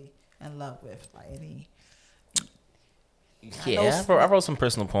was really in love with, like any? Yeah, I wrote some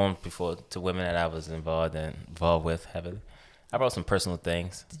personal poems before to women that I was involved with heavily. I wrote some personal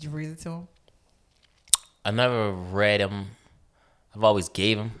things. Did you read it to them? I never read them. I've always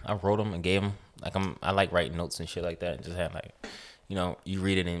gave them. I wrote them and gave them. Like I like writing notes and shit like that. And just have like, you know, you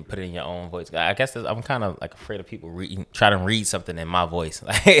read it and put it in your own voice. I guess I'm kind of like afraid of people try to read something in my voice.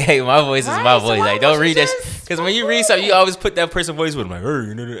 Like, hey, my voice is my voice. Like, don't read that. Because when you read something, you always put that person's voice with. Like,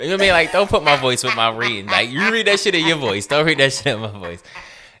 you know what I mean? Like, don't put my voice with my reading. Like, you read that shit in your voice. Don't read that shit in my voice.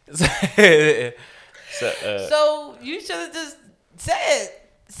 So you should have just said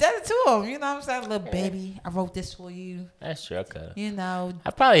it to him. You know what I'm saying? Little baby, I wrote this for you. That's true. I could. You know.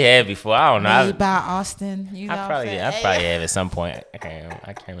 I probably have before. I don't know. Made by Austin. You know. I probably have at some point. I can't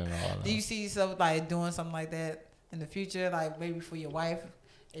remember all of them. Do you see yourself like doing something like that in the future? Like maybe for your wife,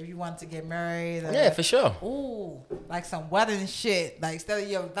 if you want to get married. Yeah, for sure. Ooh, like some wedding shit. Like instead of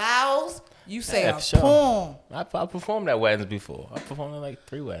your vows, you say a sure. poem. I performed at weddings before. I performed at like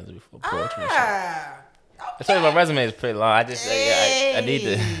 3 weddings before. Poetry Okay. I told you my resume is pretty long. I just I need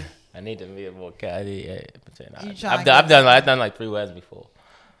to be more. I've done like 3 weddings before.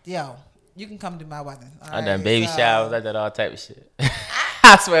 Yo, you can come to my wedding. I've done baby showers. I done all type of shit.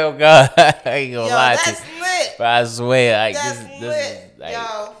 I swear, oh God, I ain't gonna lie to you. That's lit. But I swear, like that's this lit. is like,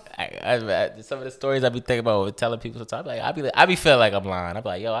 yo. I some of the stories I be thinking about telling people sometimes. Like I be feeling like I'm lying. I be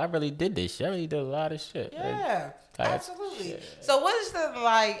like, yo, I really did this shit. I really did a lot of shit. Yeah. Like, absolutely. shit. So what is the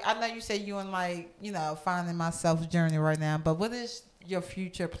like? I know you said you in like finding myself journey right now, but what is your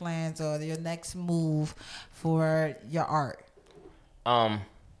future plans or your next move for your art?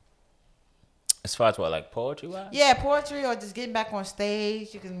 As far as what, like poetry wise? Yeah, poetry or just getting back on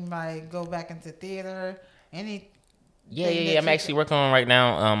stage. You can like go back into theater. Yeah. I'm actually working on right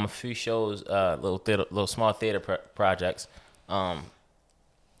now a few shows, little small theater projects. And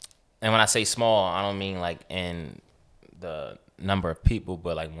when I say small, I don't mean like in the number of people,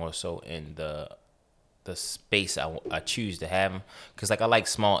 but like more so in the space I choose to have them. Because like I like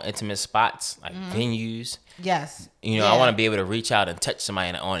small intimate spots, like venues. Yes. I want to be able to reach out and touch somebody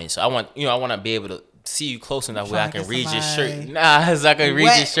in the audience. So I want to be able to see you close enough where I can read your shirt. So I can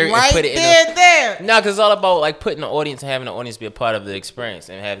read your shirt and put it in there. No, because it's all about like putting the audience and having the audience be a part of the experience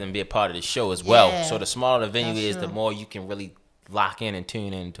and having them be a part of the show as well. Yeah, so the smaller the venue is, the more you can really lock in and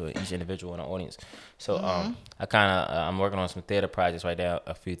tune into each individual in the audience. So I'm working on some theater projects right now.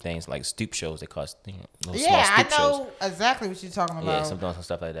 A few things like stoop shows. They cost little small stoop shows. I know exactly what you're talking about. Yeah, so I'm doing some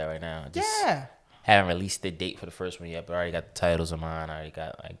stuff like that right now. Haven't released the date for the first one yet, but I already got the titles of mine. I already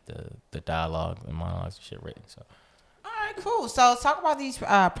got like the dialogue and monologues and shit written. So. All right, cool. So talk about these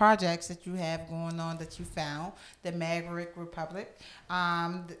projects that you have going on that you found, the Maverick Republic.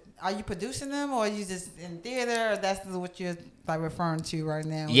 Are you producing them or are you just in theater? Or that's what you're like referring to right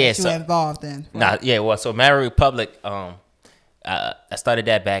now. Yeah, you're involved in. Right? So Maverick Republic. I started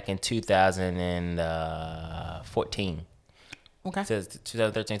that back in 2014. Okay.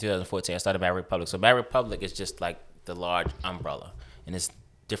 2013, 2014, I started Maverick Republic. So Maverick Republic is just like the large umbrella, and it's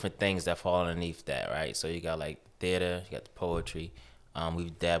different things that fall underneath that, right? So you got like theater, you got the poetry.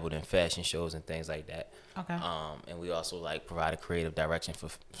 We've dabbled in fashion shows and things like that. Okay. And we also like provide a creative direction for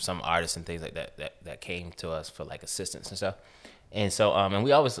some artists and things like that came to us for like assistance and stuff. And so and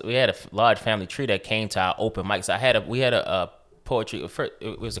we had a large family tree that came to our open mics. We had a poetry. First,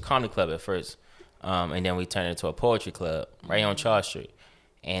 it was a comedy club at first, and then we turned it into a poetry club right on Charles Street.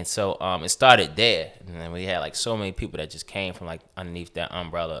 And so it started there, and then we had like so many people that just came from like underneath that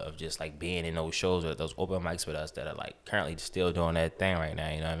umbrella of just like being in those shows or those open mics with us that are like currently still doing that thing right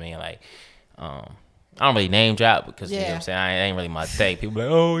now. You know what I mean? Like, I don't really name drop because you know what I'm saying, I ain't really my thing. People like,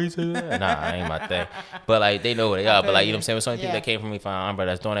 oh, he said that. Nah, it ain't my thing. But like they know what they are. But like you know what I'm saying, there's so many people that came from me from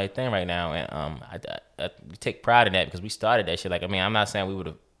umbrella that's doing that thing right now, and I take pride in that because we started that shit. Like I mean, I'm not saying we were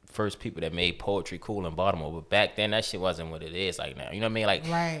the first people that made poetry cool in Baltimore, but back then that shit wasn't what it is like now. You know what I mean? Like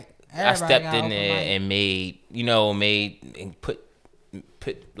right. I stepped in there and made and put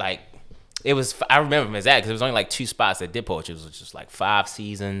like it was. I remember them exactly because it was only like 2 spots that did poetry. It was just like 5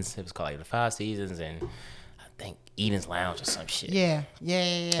 Seasons. It was called like the 5 Seasons and I think Eden's Lounge or some shit. Yeah.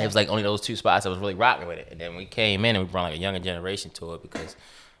 It was like only those 2 spots that was really rocking with it, and then we came in and we brought like a younger generation to it because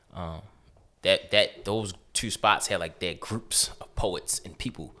those 2 spots had like their groups of poets and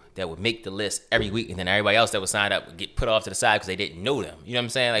people that would make the list every week, and then everybody else that would sign up would get put off to the side because they didn't know them. You know what I'm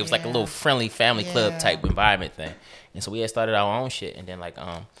saying? Like it was like a little friendly family club type environment thing. And so we had started our own shit, and then like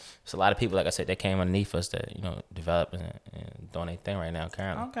there's a lot of people, like I said, that came underneath us that develop and doing their thing right now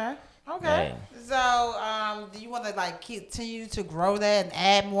currently. Okay. Yeah. So do you want to like continue to grow that and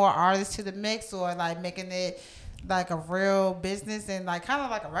add more artists to the mix, or like making it like a real business and like kind of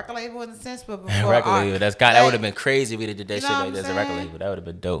like a record label in a sense, but before record label, that would have been crazy if we did that shit like this. A record label, that would have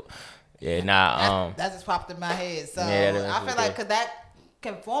been dope. Yeah, that just popped in my head. So yeah, I feel like cause that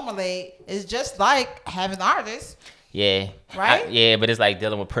can formulate is just like having artists. Yeah. Right. But it's like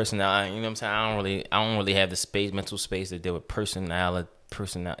dealing with personality. You know what I'm saying? I don't really have the mental space to deal with personality,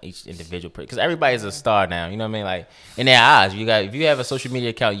 each individual person, because everybody's a star now. You know what I mean? Like in their eyes, if you have a social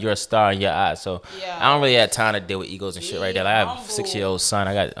media account, you're a star in your eyes. So I don't really have time to deal with egos and shit right there. Like, I have a 6-year-old son.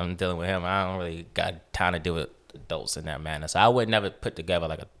 I'm dealing with him. I don't really got time to deal with adults in that manner. So I would never put together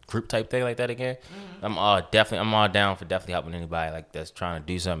like a group type thing like that again. Mm-hmm. I'm all down for definitely helping anybody like that's trying to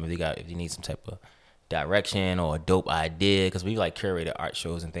do something. If you need some type of direction or a dope idea, because we like curated art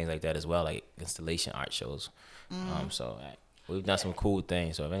shows and things like that as well, like installation art shows. So we've done some cool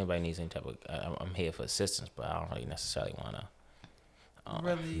things. So if anybody needs any type of, I'm here for assistance, but I don't really necessarily want to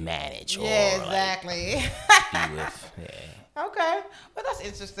really manage or exactly. Like, be with. Yeah. Okay, well that's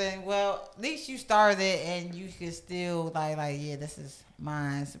interesting. Well, at least you started and you can still like this is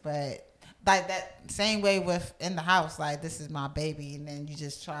mine, but like that same way with in the house, like this is my baby, and then you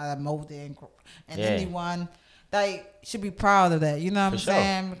just try to mold it and anyone like should be proud of that. You know what I'm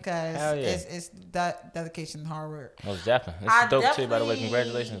saying? Because it's dedication and hard work. Most definitely. It's dope too, by the way.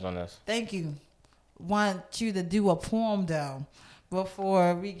 Congratulations on this. Thank you. Want you to do a poem though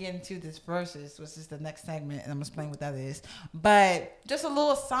before we get into this verses, which is the next segment, and I'm gonna explain what that is. But just a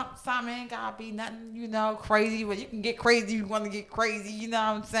little something, ain't gotta be nothing, crazy. But you can get crazy if you want to get crazy. You know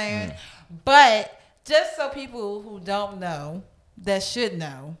what I'm saying? But just so people who don't know that should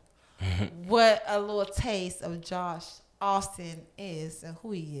know what a little taste of Josh Austin is and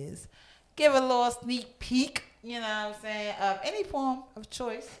who he is. Give a little sneak peek, you know what I'm saying, of any poem of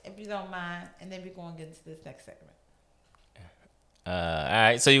choice, if you don't mind, and then we're going to get into this next segment. All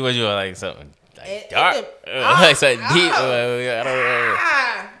right, so you want like something like dark, like something deep? I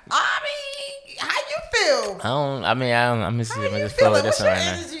mean, how you feel? I'm just feeling this one right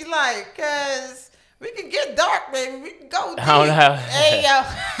now. What's your energy like? Cause we can get dark, baby. We can go deep. I don't know. Hey yo.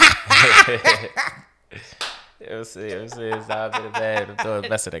 We'll see. It's not been bad. I'm doing the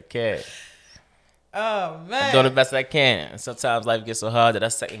best that I can. Oh man, I'm doing the best that I can. And sometimes life gets so hard that I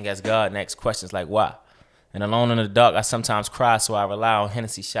second guess God and ask questions like why. And alone in the dark, I sometimes cry, so I rely on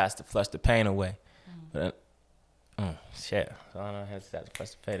Hennessy shots to flush the pain away. But shit, so I don't know Hennessy shots to flush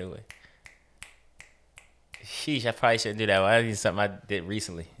the pain away. Sheesh, I probably shouldn't do that. I need something I did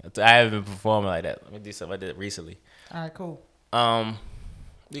recently. I haven't been performing like that. Let me do something I did recently. All right, cool.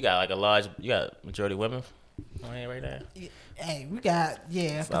 You got majority women on here right now. Hey, we got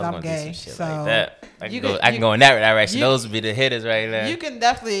because I'm gay. So like that. I can go in that direction. Those would be the hitters right now. You can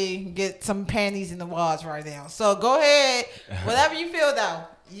definitely get some panties in the wash right now. So go ahead, whatever you feel though.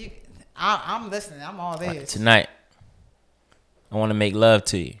 I'm listening. I'm all there. Tonight, I want to make love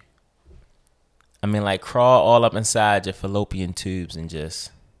to you. I mean, like crawl all up inside your fallopian tubes and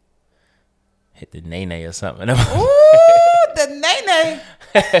just hit the nay-nay or something. Ooh, the nay-nay.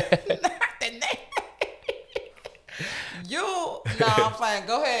 The nay-nay. No, I'm playing.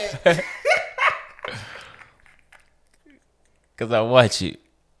 Go ahead. Because I watch you.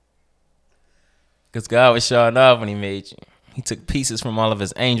 Because God was showing off when he made you. He took pieces from all of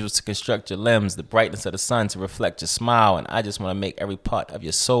his angels to construct your limbs, the brightness of the sun to reflect your smile, and I just want to make every part of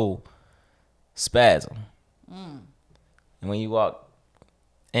your soul spasm. And when you walk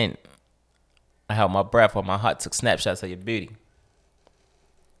in, I held my breath while my heart took snapshots of your beauty.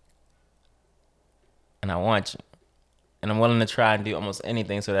 And I want you. And I'm willing to try and do almost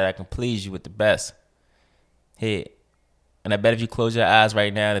anything so that I can please you with the best. Here. And I bet if you close your eyes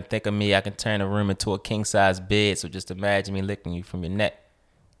right now and think of me, I can turn the room into a king-size bed. So just imagine me licking you from your neck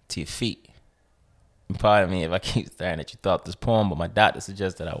to your feet. And pardon me if I keep staring at you throughout this poem, but my doctor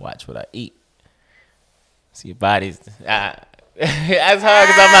suggests that I watch what I eat. See, your body's... that's hard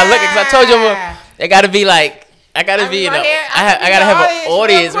because I'm not looking. Because I told you, it got to be like... I gotta be in a, I gotta have an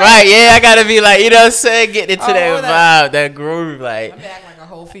audience, right? Yeah, I gotta be like, you know what I'm saying? Getting into that vibe, that groove, like. I'm acting like a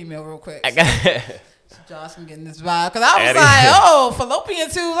whole female real quick. I got. Josh can get in this vibe because I was like, oh, fallopian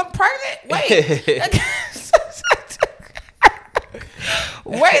tubes, I'm pregnant. Wait.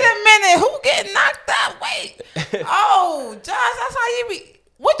 Wait a minute, who getting knocked out? Wait. Oh, Josh, that's how you be.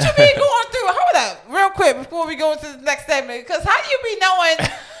 What you be going through? Hold up, real quick before we go into the next segment, because how you be knowing?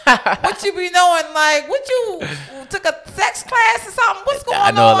 What you be knowing? Like, what you took a sex class or something? What's going on?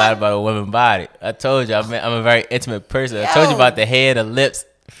 I know a lot about a woman's body. I told you, I'm a very intimate person. I told you about the hair, the lips,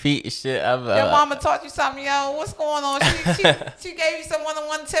 feet, and shit. Your mama taught you something, yo. What's going on? She gave you some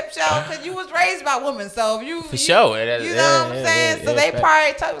one-on-one tips, yo, because you was raised by women. So sure. You know what I'm saying? So they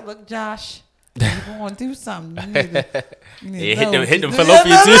probably told you, look, Josh, you want to do something. You need to hit them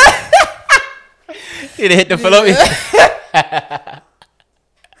fallopian too. You hit the fallopian.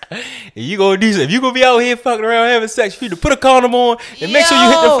 If you gonna do something, if you gonna be out here fucking around having sex, you need to put a condom on and make sure you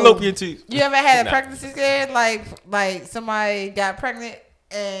hit the fallopian tube. You ever had a pregnancy scare? Like somebody got pregnant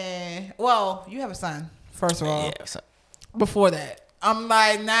and you have a son, first of all. Yeah, son. Before that, I'm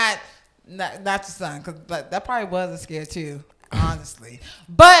like not your son, because that probably was a scare too, honestly.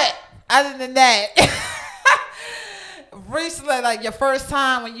 But other than that, recently, like your first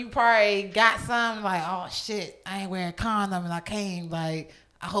time when you probably got something, like, oh shit, I ain't wearing a condom and I came, like,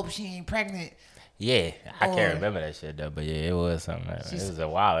 I hope she ain't pregnant. Yeah, I can't remember that shit though, but yeah, it was something. It was a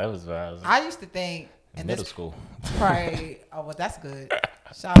while. It was. I used to think in middle school. Probably. Oh well, that's good.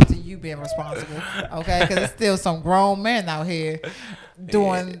 Shout out to you being responsible, okay? Because there's still some grown men out here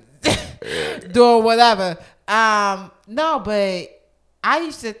doing whatever. No, but I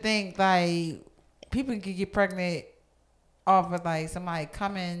used to think like people could get pregnant off of like somebody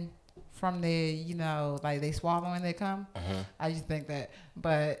coming from their, you know, like they swallowing their cum. Mm-hmm. I used to think that,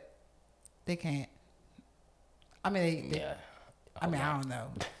 but they can't. I mean, I don't know.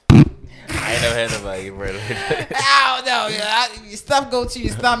 I ain't never had nobody get pregnant. I don't know. Yeah, your stuff go to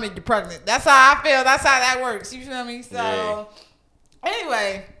your stomach, you're pregnant. That's how I feel. That's how that works. You feel me? So,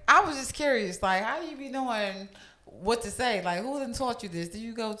 anyway, I was just curious. Like, how do you be knowing what to say? Like, who done taught you this? Do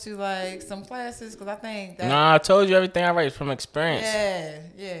you go to like some classes? Because I think that. No, I told you everything I write from experience.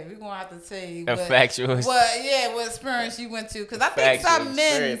 Yeah, we're gonna have to tell you. Factual. What experience you went to? Because I think some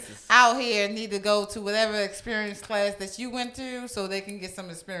men out here need to go to whatever experience class that you went to so they can get some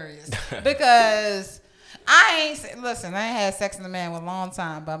experience. Because I ain't had sex in a man with a long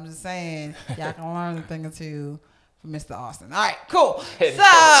time, but I'm just saying y'all can learn a thing or two. Mr. Austin. All right, cool. So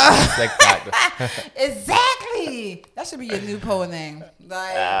exactly. That should be your new poet name.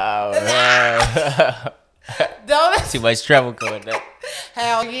 Like, don't too much trouble going up.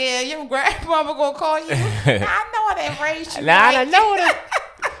 Hell yeah, your grandmama gonna call you. I know I didn't raise you. Nah, I know that.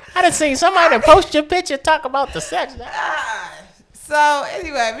 I done seen somebody post your picture talk about the sex. So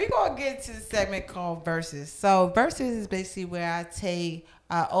anyway, we're gonna get to the segment called Verses. So Verses is basically where I take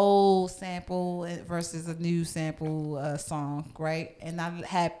an old sample versus a new sample song, right? And I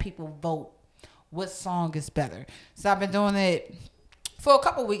have people vote what song is better. So I've been doing it for a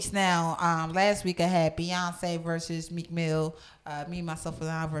couple weeks now. Last week I had Beyonce versus Meek Mill, Me, Myself, and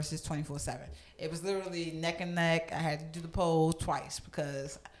I versus 24/7. It was literally neck and neck. I had to do the poll twice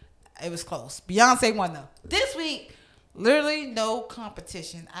because it was close. Beyonce won though. This week, literally no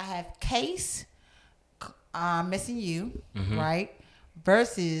competition. I have Case, Missing You, right?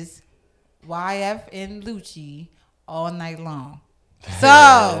 Versus YF and Lucci All Night Long.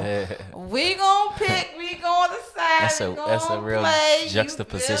 So we gonna pick, we gonna decide. That's a real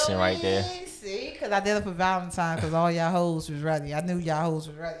juxtaposition right there. See, because I did it for Valentine because all y'all hoes was ready. I knew y'all hoes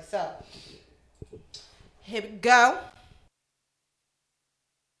was ready. So here we go.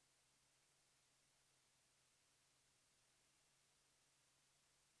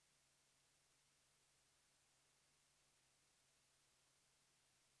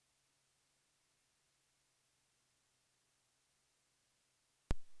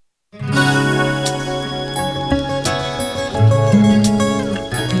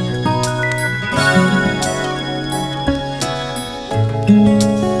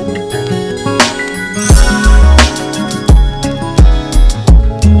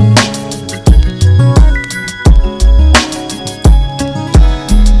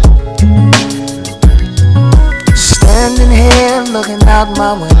 looking out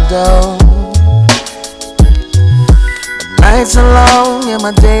my window. Nights are long and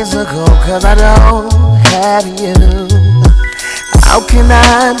my days are cold, 'cause I don't have you. How can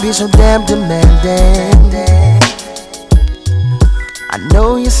I be so damn demanding? I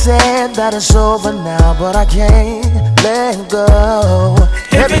know you said that it's over now, but I can't let go.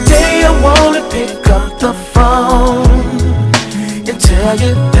 Every day I wanna pick up the phone and tell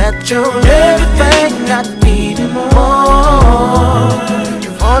you that you're everything I need and more.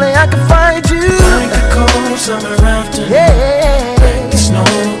 If only I could find you like a cold summer afternoon, like the snow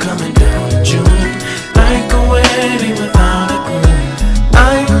coming down in June, like a wedding without a groom.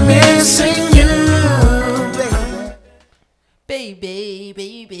 I'm missing you,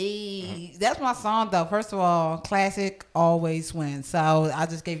 baby. That's my song though. First of all, classic always wins. So I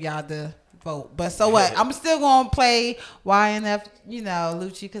just gave y'all the vote. But so what? I'm still gonna play YNF,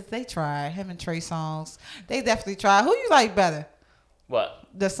 Lucci, because they tried. Him and Trey Songz, they definitely tried. Who you like better? What?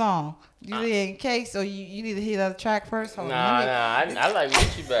 The song. You in case, or you need to hear the track first? Hold on, I like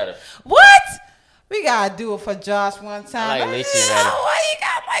Lucci better. What? We gotta do it for Josh one time. I like Lucci better. Why you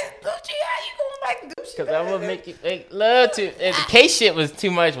got like Lucci? How you gonna like Lucci? Because I would make you make love to. And the K shit was too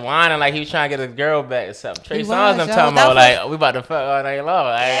much whining, like he was trying to get a girl back or something. Trey Songz, I'm talking about like we about to fuck all night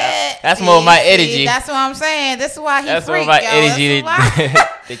long. That's more of my energy. That's what I'm saying. This is why he That's freak, more of my yo. energy.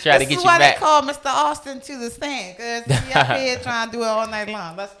 They try to get you back. This is why they call Mr. Austin to the stand, because he up here trying to do it all night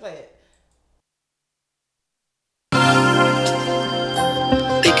long. Let's play it.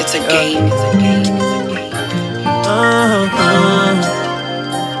 Think it's a game.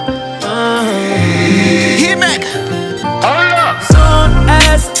 Hit back. Soon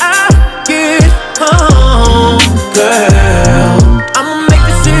as I get home, girl, I'ma make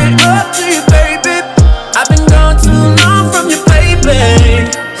this shit up to you, baby. I've been gone too long from you, baby.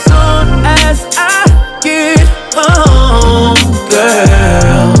 Soon as I get home,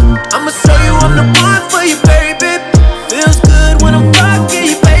 girl, I'ma show you I'm the one for you, baby. Feels good when I'm fucking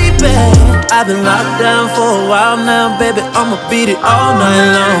you, baby. I've been locked down for a while now, baby. I'ma beat it all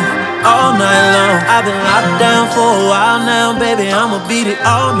night long. All night long, I've been locked down for a while now, baby. I'ma beat it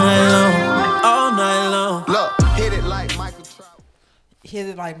all night long, all night long. Look, hit it like Michael Trout. Hit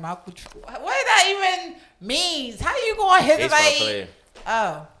it like Michael Trout. What that even means? How you gonna hit it like? Player.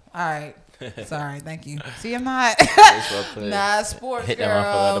 Oh, all right. Sorry, thank you. See, I'm not not a sports Hit that girl,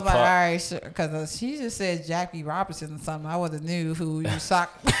 motherfucker but out all the right, because she just said Jackie Robinson or something. I would have knew who you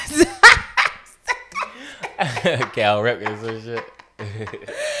socked. Cal Ripken and shit.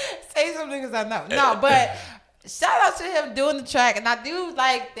 Say some niggas I know. No, but shout out to him doing the track, and I do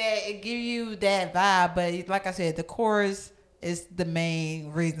like that it give you that vibe. But like I said, the chorus is the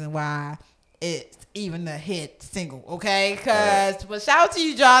main reason why it's even a hit single. Okay, but shout out to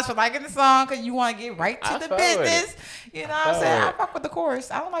you, Josh, for liking the song because you want to get right to the business. You know what I'm saying? I fuck with the chorus.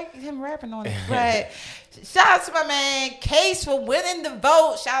 I don't like him rapping on it, but shout out to my man Case for winning the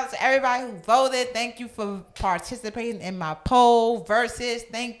vote. Shout out to everybody who voted. Thank you for participating in my poll versus.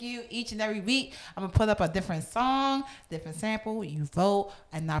 Thank you each and every week. I'm gonna put up a different song, different sample. You vote,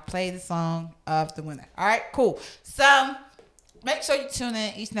 and I play the song of the winner. All right, cool. So make sure you tune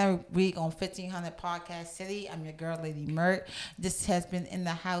in each and every week on 1500 Podcast City. I'm your girl, Lady Mert. This has been In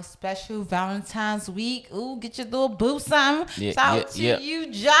the House special Valentine's week. Ooh, get your little boo something. Shout out to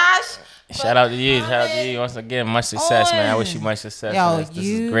you, Josh. Shout out to you. Shout out to you once again. Much success, man. I wish you much success. Yo, this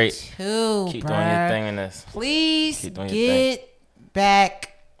is great. Too, Keep bruh. doing your thing in this. Please get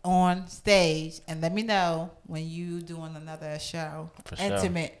back on stage and let me know when you doing another show. For sure.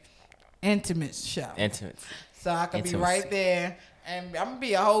 Intimate show. Intimate. So I can Intimacy. be right there, and I'm gonna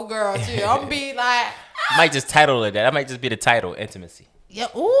be a whole girl too. I'm gonna be like, I might just title it that. That might just be the title, Intimacy. yeah,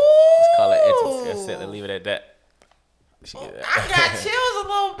 ooh. Let's call it Intimacy. That's it. Let's leave it at that. I got chills a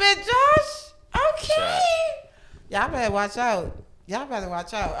little bit, Josh. Okay. Y'all better watch out.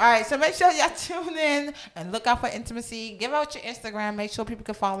 All right, so make sure y'all tune in and look out for Intimacy. Give out your Instagram. Make sure people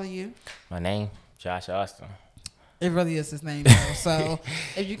can follow you. My name, Josh Austin. It really is his name, though. So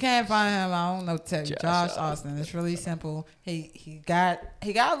if you can't find him, I don't know what to tell you. Josh Austin. Austin. It's really simple. He got a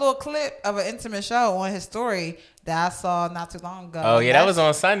little clip of an intimate show on his story that I saw not too long ago. Oh yeah, that was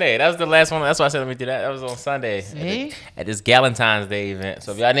on Sunday. That was the last one. That's why I said let me do that. That was on Sunday at this Galentine's Day event.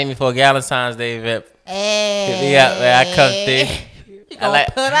 So if y'all need me for a Galentine's Day event, hit me up, man. I come through. You gonna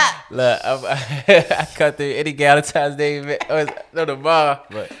put up? Look, I come through any Galentine's Day event. No, tomorrow,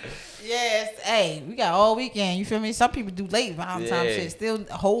 but. Yes, hey, we got all weekend. You feel me? Some people do late Valentine's shit. Still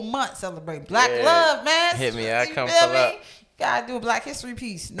a whole month celebrate Black love, man. Hit me, I come feel pull me? up. Gotta do a Black History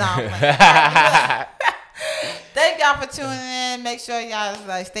piece. Nah, thank y'all for tuning in. Make sure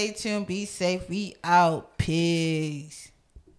y'all stay tuned, be safe. We out. Peace.